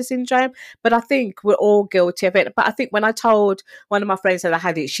imposter syndrome? But I think we're all guilty of it. But I think when I told one of my friends that I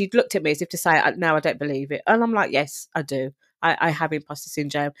had it, she looked at me as if to say, no, I don't believe it. And I'm like, yes, I do. I have imposter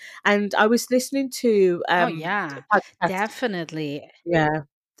syndrome. And I was listening to Oh, a yeah, podcast. definitely. Yeah.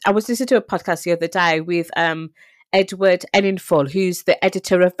 I was listening to a podcast the other day with Edward Enninful, who's the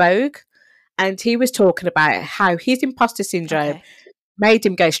editor of Vogue, and he was talking about how his imposter syndrome Okay. made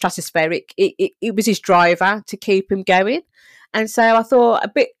him go stratospheric. It was his driver to keep him going. And so I thought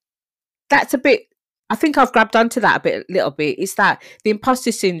that's a bit, I think I've grabbed onto that little bit. It's that the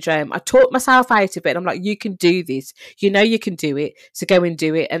imposter syndrome. I talked myself out of it. And I'm like, you can do this. You know you can do it. So go and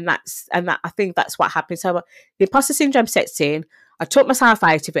do it. And I think that's what happens. So the imposter syndrome sets in. I talk myself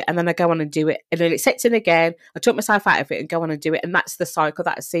out of it, and then I go on and do it. And then it sets in again. I talk myself out of it and go on and do it. And that's the cycle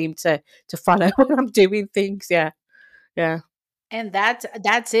that I seem to follow when I'm doing things. Yeah. Yeah. And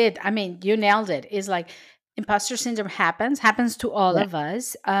that's it. I mean, you nailed it. It's like imposter syndrome happens to all Yeah. of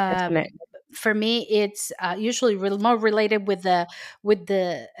us. Definitely. For me, it's usually more related with the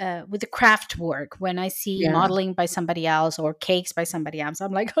craft work. When I see Yeah. modeling by somebody else or cakes by somebody else,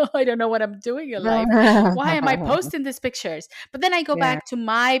 I'm like, oh, I don't know what I'm doing in life. Why am I posting these pictures? But then I go Yeah. back to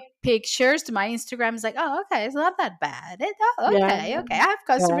my pictures, to my Instagram. It's like, oh, okay, it's not that bad. Yeah. Okay, okay. I have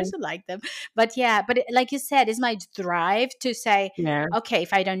Yeah. customers who like them. But yeah, like you said, it's my drive to say, Yeah. okay,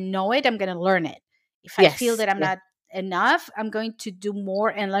 if I don't know it, I'm going to learn it. If I feel Yes. that I'm Yes. not enough, I'm going to do more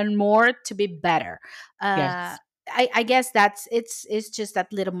and learn more to be better. uh Yes. I guess it's just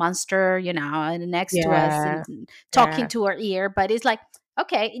that little monster, next to us Yeah. and talking Yeah. to our ear. But it's like,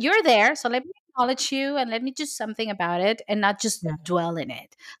 okay, you're there, so let me acknowledge you and let me do something about it and not just Yeah. dwell in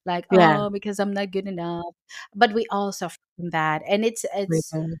it, like, Yeah. oh, because I'm not good enough. But we all suffer from that, and We it's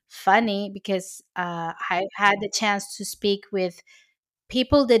do. funny because I had the chance to speak with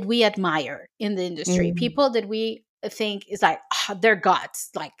people that we admire in the industry, Mm. people that we think is like, "Ah, they're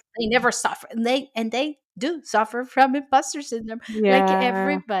gods, like they never suffer," and they do suffer from imposter syndrome, like Yeah.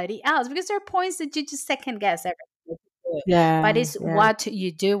 everybody else, because there are points that you just second guess everything that you do, but Yeah. it's Yeah. what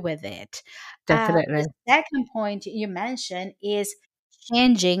you do with it. The Definitely. second point you mentioned is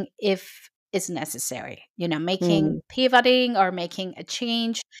changing if it's necessary, making Mm. pivoting or making a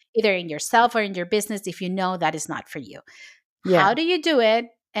change either in yourself or in your business if you know that is not for you. Yeah. How do you do it,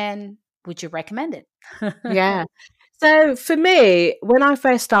 and would you recommend it? Yeah. So for me, when I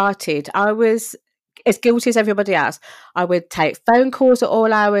first started, I was as guilty as everybody else. I would take phone calls at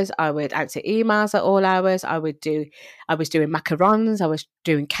all hours. I would answer emails at all hours. I was doing macarons. I was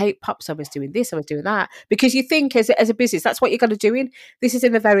doing cake pops. I was doing this. I was doing that. Because you think as a business, that's what you're going to do. This is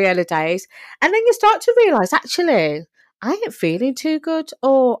in the very early days. And then you start to realize, actually, I ain't feeling too good,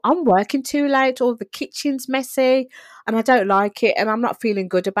 or I'm working too late, or the kitchen's messy and I don't like it, and I'm not feeling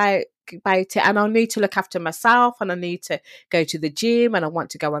good about it, and I need to look after myself, and I need to go to the gym, and I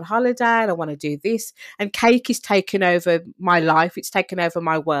want to go on holiday, and I want to do this, and cake is taking over my life, it's taken over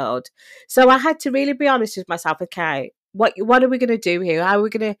my world. So I had to really be honest with myself. Okay, what are we going to do here? How are we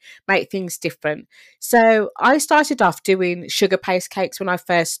going to make things different? So I started off doing sugar paste cakes when I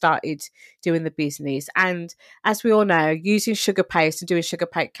first started doing the business, and as we all know, using sugar paste and doing sugar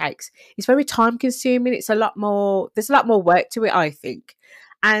paste cakes, it's very time consuming. It's a lot more, there's a lot more work to it, I think.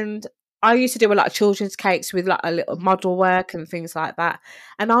 And I used to do a lot of children's cakes with like a little Mhm. model work and things like that.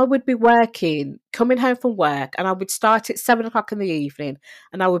 And I would be working, coming home from work, and I would start at 7 o'clock in the evening,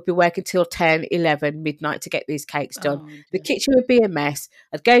 and I would be working till 10, 11, midnight to get these cakes done. Oh, The dear. kitchen would be a mess.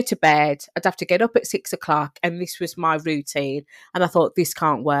 I'd go to bed. I'd have to get up at 6 o'clock, and this was my routine. And I thought, this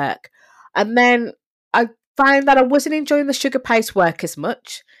can't work. And then I found that I wasn't enjoying the sugar paste work as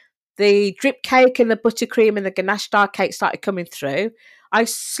much. The drip cake and the buttercream and the ganache star cake started coming through. I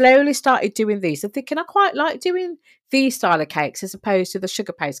slowly started doing these and thinking I quite like doing these style of cakes as opposed to the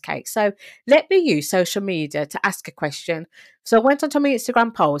sugar paste cake. So let me use social media to ask a question. So I went onto my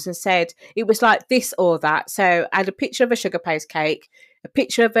Instagram polls and said it was like this or that. So I had a picture of a sugar paste cake, a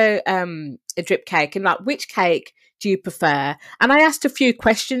picture of a drip cake, and like, which cake do you prefer? And I asked a few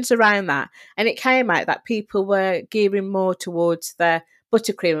questions around that, and it came out that people were gearing more towards the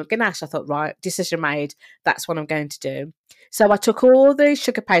buttercream and ganache. I thought, right, decision made. That's what I'm going to do. So I took all the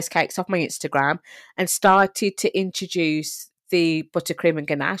sugar paste cakes off my Instagram and started to introduce the buttercream and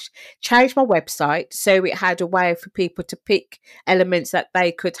ganache, changed my website so it had a way for people to pick elements that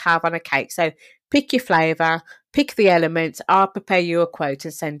they could have on a cake. So pick your flavour, pick the elements, I'll prepare you a quote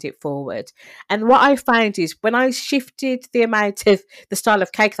and send it forward. And what I found is when I shifted the amount of the style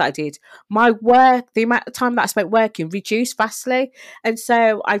of cake that I did, my work, the amount of time that I spent working reduced vastly. And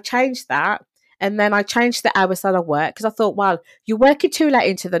so I changed that. And then I changed the hours that I work because I thought, well, you're working too late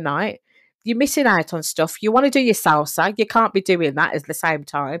into the night. You're missing out on stuff. You want to do your salsa. You can't be doing that at the same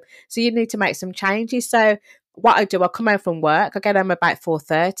time. So you need to make some changes. So what I do, I come home from work. I get home about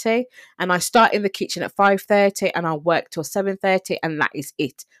 4:30, and I start in the kitchen at 5:30, and I'll work till 7:30, and that is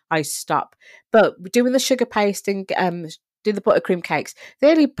it. I stop. But doing the sugar paste and do the buttercream cakes, they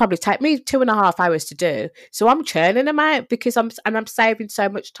only probably take me 2.5 hours to do. So I'm churning them out because I'm saving so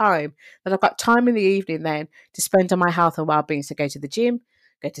much time that I've got time in the evening then to spend on my health and well-being. So go to the gym,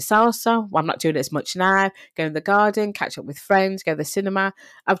 go to salsa. Well, I'm not doing it as much now. Go in the garden, catch up with friends, go to the cinema.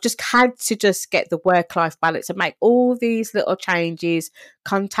 I've just had to just get the work-life balance and make all these little changes,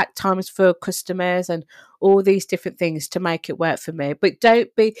 contact times for customers and all these different things to make it work for me. But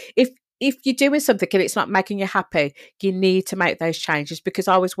don't be, if you're doing something and it's not making you happy, you need to make those changes because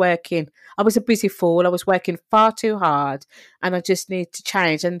I was a busy fool. I was working far too hard and I just need to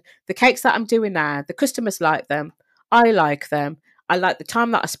change. And the cakes that I'm doing now, the customers like them. I like them. I like the time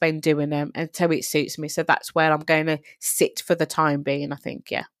that I spend doing them and so it suits me. So that's where I'm going to sit for the time being, I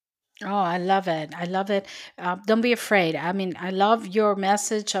think. Yeah. Oh, I love it. I love it. Don't be afraid. I mean, I love your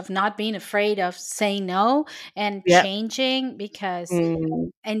message of not being afraid of saying no and Yep. changing because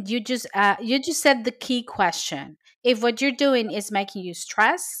Mm, and you just said the key question. If what you're doing is making you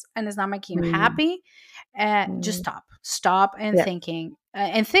stress and is not making you mm, happy, just mm. stop and Yeah. thinking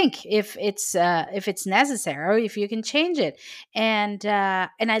and think if it's necessary, if you can change it. And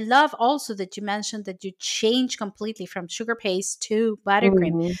I love also that you mentioned that you change completely from sugar paste to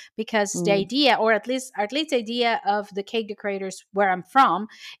buttercream, Mm, because the mm. idea, or at least the idea of the cake decorators where I'm from,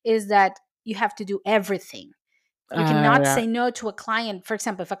 is that you have to do everything. You cannot Yeah. say no to a client. For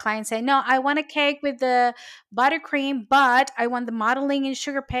example, if a client say, no, I want a cake with the buttercream, but I want the modeling in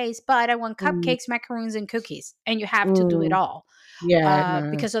sugar paste, but I want Mm, cupcakes, macaroons, and cookies, and you have to do it mm. all, Yeah. No.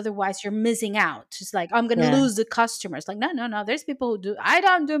 because otherwise you're missing out. It's like, I'm going to Yeah. lose the customers. Like, no, no, no. There's people who do. I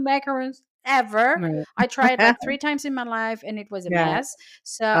don't do macarons ever. No. I tried like 3 times in my life and it was a Yeah. mess.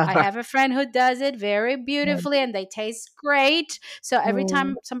 So I Uh-huh. have a friend who does it very beautifully and they taste great. So every Mm.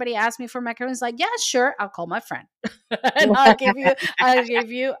 time somebody asks me for macarons, like, yeah, sure, I'll call my friend and I'll give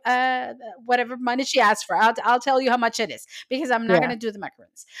you whatever money she asks for. I'll tell you how much it is because I'm not going Yeah. to do the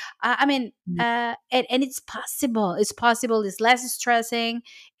macarons. I mean, Mm. and it's possible. It's possible. It's less stressing.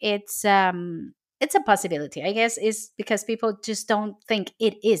 It's a possibility, I guess, is because people just don't think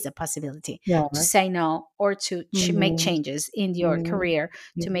it is a possibility Yeah. to say no or to make Mm, changes in your mm, career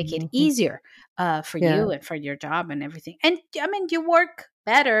to make it mhm. easier for Yeah. you and for your job and everything. And I mean, you work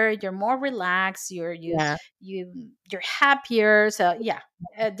better, you're more relaxed, Yeah. you're happier. So yeah,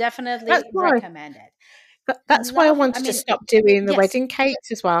 That's definitely why recommend it. that's why I Love, I wanted to mean, stop doing the yes. wedding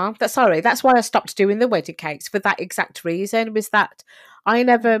cakes as well. That's why I stopped doing the wedding cakes for that exact reason, was that I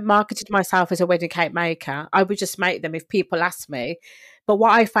never Mhm, marketed myself as a wedding cake maker. I would just make them if people asked me. But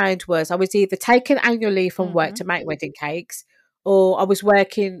what I found was I was either taking annual leave from work mhm. to make wedding cakes, or I was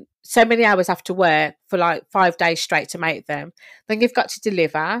working so many hours after work for like 5 days straight to make them. Then you've got to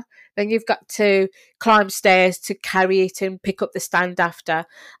deliver. Then you've got to climb stairs to carry it and pick up the stand after.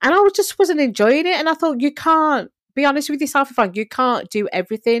 And just wasn't enjoying it. And I thought, you can't be honest with yourself, Yvonne. You can't do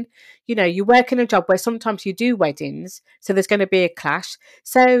everything. You work in a job where sometimes you do weddings, so there's going to be a clash.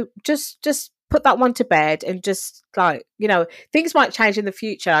 So just put that one to bed and just like, things might change in the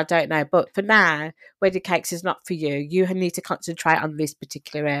future. I don't know. But for now, wedding cakes is not for you. You need to concentrate on this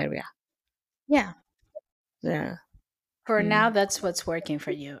particular area. Yeah. Yeah. For now, Mm. that's what's working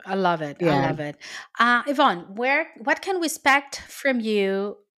for you. I love it. I Yeah. love it. Yvonne, what can we expect from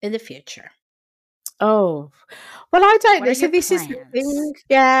you in the future? Oh, well, I don't What are know. So your this is the plans? thing.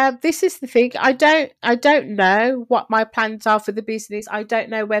 Yeah, this is the thing. I don't know what my plans are for the business. I don't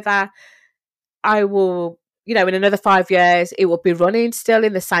know whether I will, in another 5 years, it will be running still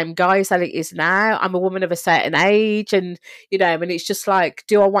in the same guise that it is now. I'm a woman of a certain age, and it's just like,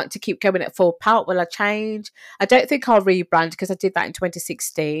 do I want to keep going at full pelt? Will I change? I don't think I'll rebrand because I did that in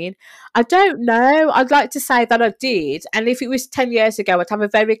 2016. I don't know. I'd like to say that I did. And if it was 10 years ago, I'd have a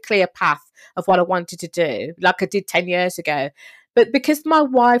very clear path of what I wanted to do, like I did 10 years ago. But because my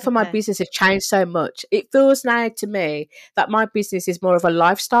wife and my Okay. business have changed so much, it feels now to me that my business is more of a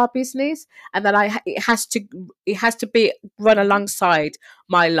lifestyle business, and that it has to be run Hmm. alongside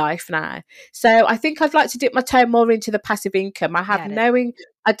my life now. So I think I'd like to dip my toe more into the passive income. Got it.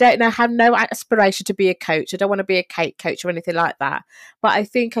 I don't know, have no aspiration to be a coach. I don't want to be a cake coach or anything like that. But I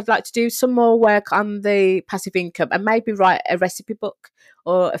think I'd like to do some more work on the passive income and maybe write a recipe book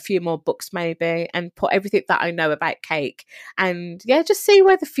or a few more books maybe, and put everything that I know about cake, and yeah, just see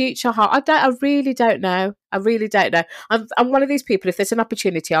where the future. I really don't know. I really don't know. I'm one of these people. If there's an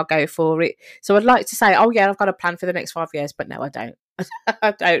opportunity, I'll go for it. So I'd like to say, oh yeah, I've got a plan for the next 5 years, but no, I don't.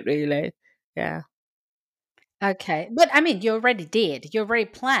 I don't really. Yeah, Okay. But I mean, you already did. You already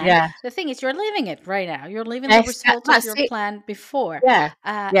planned. yeah. The thing is, you're living it right now. You're living the Yes, result of that's your it. plan before. Yeah,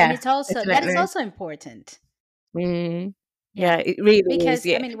 And yeah, it's also, that is definitely. also important. Mm, yeah, Yeah. it really is. Because,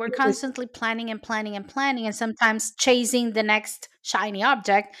 I Yeah, mean, we're because constantly planning and planning and planning, and sometimes chasing the next shiny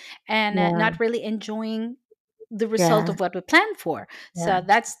object and yeah, not really enjoying the result yeah, of what we planned for. yeah, So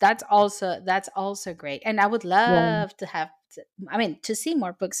that's also great. And I would yeah, love to I mean, to see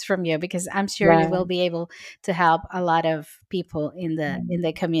more books from you, because I'm sure you yeah, will be able to help a lot of people in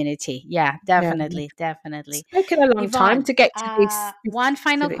the community. Yeah, yeah. definitely, definitely. It's taken a long time Yvonne, to get to this. one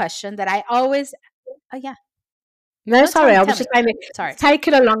To final this. question that I always. Oh yeah. No, No, tell sorry, me, I tell was just me. saying Sorry. it's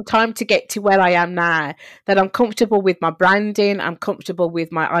taken a long time to get to where I am now. That I'm comfortable with my branding, I'm comfortable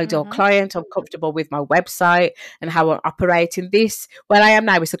with my ideal Mm-hmm. client, I'm comfortable with my website and how I'm operating. This, where I am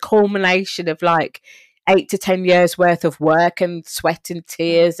now, is a culmination of like 8 to 10 years worth of work and sweat and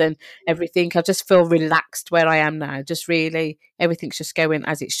tears and everything. I just feel relaxed where I am now. Just really, everything's just going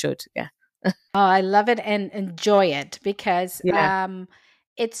as it should. Yeah, Oh, I love it and enjoy it, because yeah,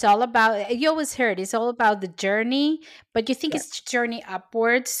 it's all about, you always heard it's all about the journey, but you think yeah, it's journey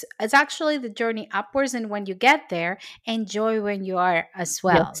upwards. It's actually the journey upwards, and when you get there, enjoy when you are as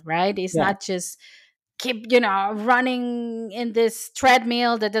well, yes, right? It's yeah, not just keep running in this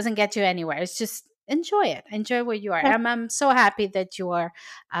treadmill that doesn't get you anywhere. It's just enjoy it, enjoy where you are. yeah, I'm so happy that you are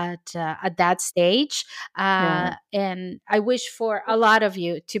at that stage, yeah. and I wish for a lot of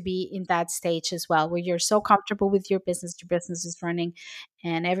you to be in that stage as well, where you're so comfortable with your business is running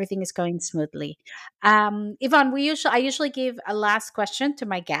and everything is going smoothly. Yvonne, I usually give a last question to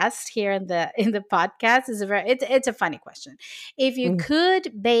my guest here in the podcast. It's a funny question. If you Mm.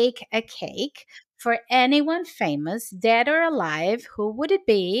 could bake a cake for anyone famous, dead or alive, who would it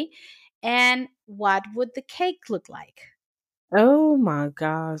be? And what would the cake look like? Oh my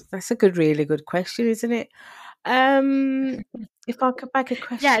gosh, that's a really good question, isn't it? Um, if I could make a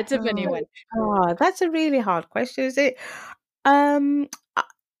Yeah, question, it's a funny one. that's a really hard question, is it? Um, I,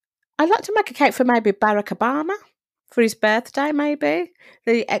 I'd like to make a cake for maybe Barack Obama for his birthday, maybe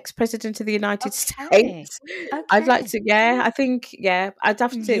the ex-president of the United Okay. States. I'd like Okay. to, yeah, I think, yeah, I'd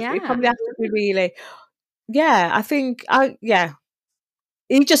have to. It Yeah. probably have to be really, yeah. I think, yeah.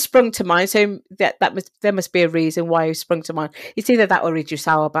 He just sprung to mind, so there must be a reason why he sprung to mind. It's either that or Idris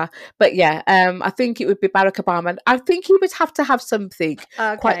Elba. But yeah, I think it would be Barack Obama. I think he would have to have something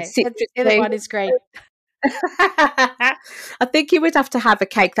quite Okay. Either citrusy. one is great. I think he would have to have a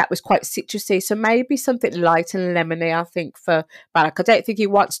cake that was quite citrusy, so maybe something light and lemony. I think for Barack, I don't think he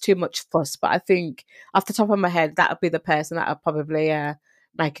wants too much fuss, but I think off the top of my head, that would be the person that I'd probably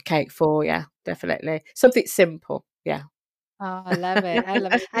make a cake for. Yeah, definitely something simple. Yeah. Oh, I love it. I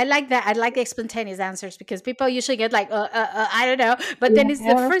love it. I like that. I like the spontaneous answers, because people usually get like, I don't know. But then it's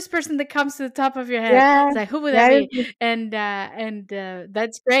the Yeah, first person that comes to the top of your head. yeah, It's like, who would that yeah. be? And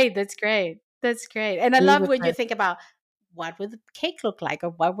that's great. That's great. That's great. And I He love would when you say, think about what would the cake look like, or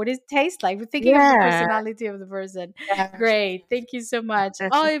what would it taste like. We're thinking of the yeah, personality of the person. yeah. Great. Thank you so much.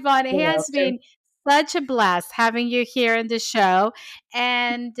 Oh, Yvonne, it You're has welcome. been such a blast having you here in the show.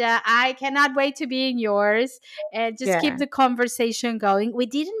 And I cannot wait to be in yours and just keep Yeah, the conversation going. We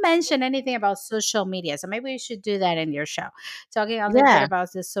didn't mention anything about social media, so maybe we should do that in your show, talking a little bit yeah,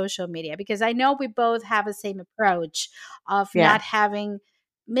 about the social media, because I know we both have the same approach of yeah, not having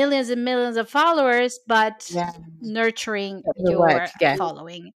millions and millions of followers, but yeah. nurturing That will work. your Yeah,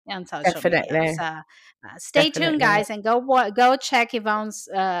 following on social media. definitely, So stay tuned, definitely. guys, and go check Yvonne's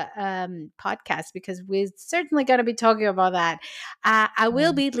podcast, because we're certainly going to be talking about that. I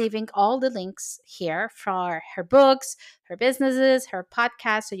will Mm. be leaving all the links here for her books, her businesses, her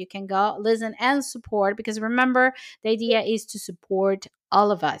podcast, so you can go listen and support. Because remember, the idea is to support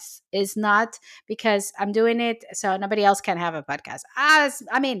all of us. It's not because I'm doing it so nobody else can have a podcast.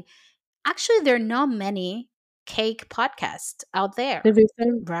 I mean, actually, there are not many cake podcasts out there, There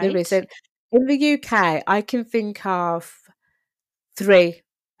isn't. There right? isn't. In the UK, I can think of three.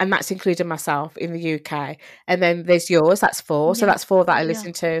 and that's including myself in the UK. And then there's yours, that's four. So Yeah. that's four that I Yeah.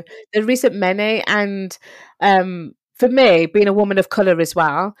 listen to. There isn't many, and for me, being a woman of colour as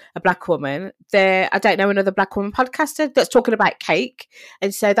well, a black woman, I don't know another black woman podcaster that's talking about cake,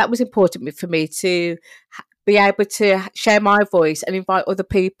 and so that was important for me to be able to share my voice and invite other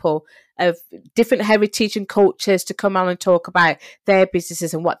people of different heritage and cultures to come on and talk about their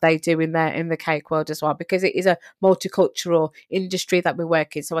businesses and what they do in the cake world as well, because it is a multicultural industry that we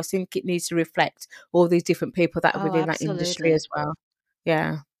work in. So I think it needs to reflect all these different people that are Oh, within that industry absolutely. as well.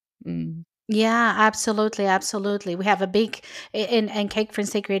 Yeah. Mm. Yeah, absolutely, absolutely. We have a big in Cake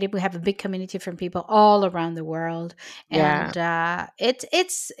Friends Stay Creative. We have a big community from people all around the world, Yeah. and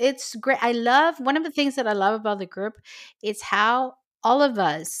it's great. I love one of the things that I love about the group is how all of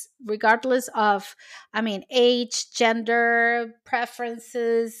us, regardless of, I mean, age, gender,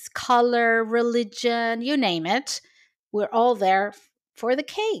 preferences, color, religion, you name it, we're all there for the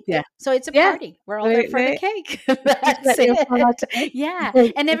Yeah. cake. So it's a Yeah. party. We're all there for the Absolutely. cake. That's Definitely. it. Yeah,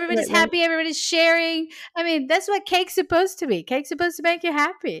 and everybody's Definitely. happy, everybody's sharing. I mean, that's what cake's supposed to be. Cake's supposed to make you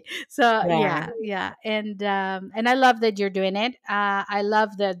happy. So Yeah. yeah, yeah, and I love that you're doing it. I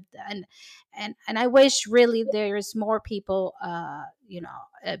love that, and and I wish really there's more people,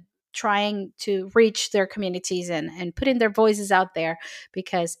 trying to reach their communities and putting their voices out there,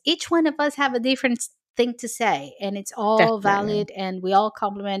 because each one of us have a different thing to say, and it's all Definitely. valid, and we all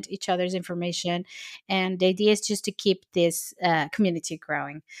complement each other's information, and the idea is just to keep this community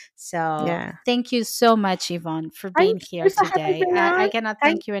growing. So Yeah. thank you so much, Yvonne, for being Thank here you for having today. me I on. cannot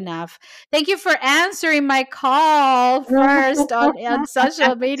Thank thank you enough. Thank you for answering my call first on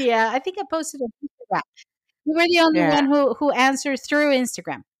social media. I think I posted on Instagram. You were the only Yeah. one who answered through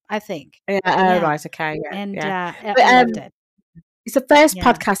Instagram, I think. Yeah, Yeah, right, okay, yeah, and yeah. I But, loved it. it's the first Yeah,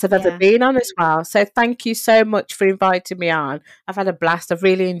 podcast I've ever yeah. been on as well, so thank you so much for inviting me on. I've had a blast. I've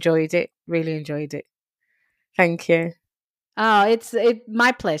really enjoyed it. Thank you. Oh,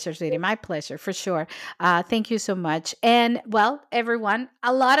 my pleasure, sweetie. My pleasure for sure. Thank you so much. And well, everyone,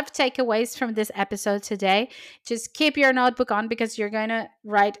 a lot of takeaways from this episode today. Just keep your notebook on, because you're going to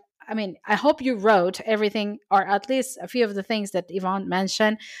write. I mean, I hope you wrote everything, or at least a few of the things that Yvonne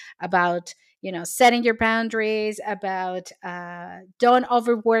mentioned about, setting your boundaries, about don't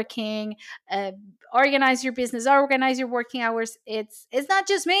overworking, uh, organize your business, organize your working hours. It's not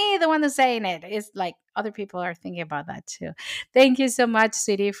just me, the one that's saying it. It's like other people are thinking about that too. Thank you so much,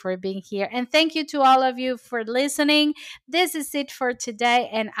 Siri, for being here. And thank you to all of you for listening. This is it for today.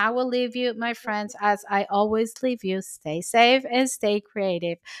 And I will leave you, my friends, as I always leave you. Stay safe and stay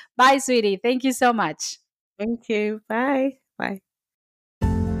creative. Bye, sweetie. Thank you so much. Thank you. Bye. Bye.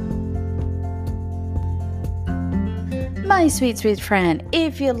 My sweet, sweet friend,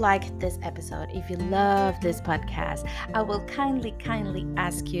 if you liked this episode, if you love this podcast, I will kindly, kindly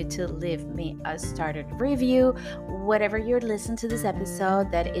ask you to leave me a started review, whatever you're listening to this episode,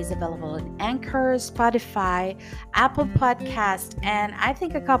 that is available on Anchor, Spotify, Apple Podcast, and I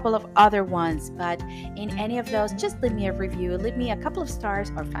think a couple of other ones. But in any of those, just leave me a review, leave me a couple of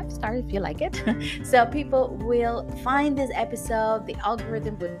stars or 5 stars if you like it. So people will find this episode, the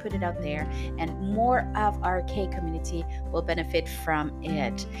algorithm would put it out there, and more of our K community will benefit from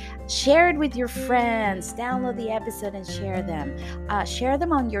it. Share it with your friends. Download the episode and share them. Share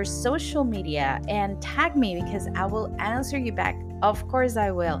them on your social media and tag me, because I will answer you back. Of course,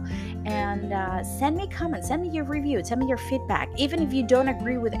 I will. And send me comments, send me your review, send me your feedback. Even if you don't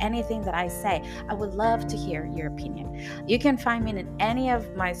agree with anything that I say, I would love to hear your opinion. You can find me in any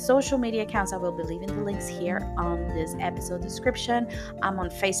of my social media accounts. I will be leaving the links here on this episode description. I'm on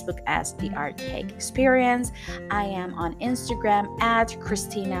Facebook as The Art Cake Experience. I am on Instagram at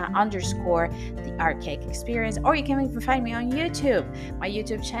Christina_The Art Cake Experience. Or you can even find me on YouTube, my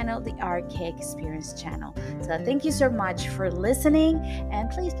YouTube channel, The Art Cake Experience channel. So thank you so much for listening. And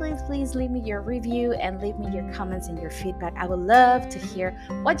please, please, please leave me your review and leave me your comments and your feedback. I would love to hear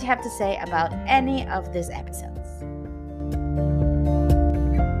what you have to say about any of this episode.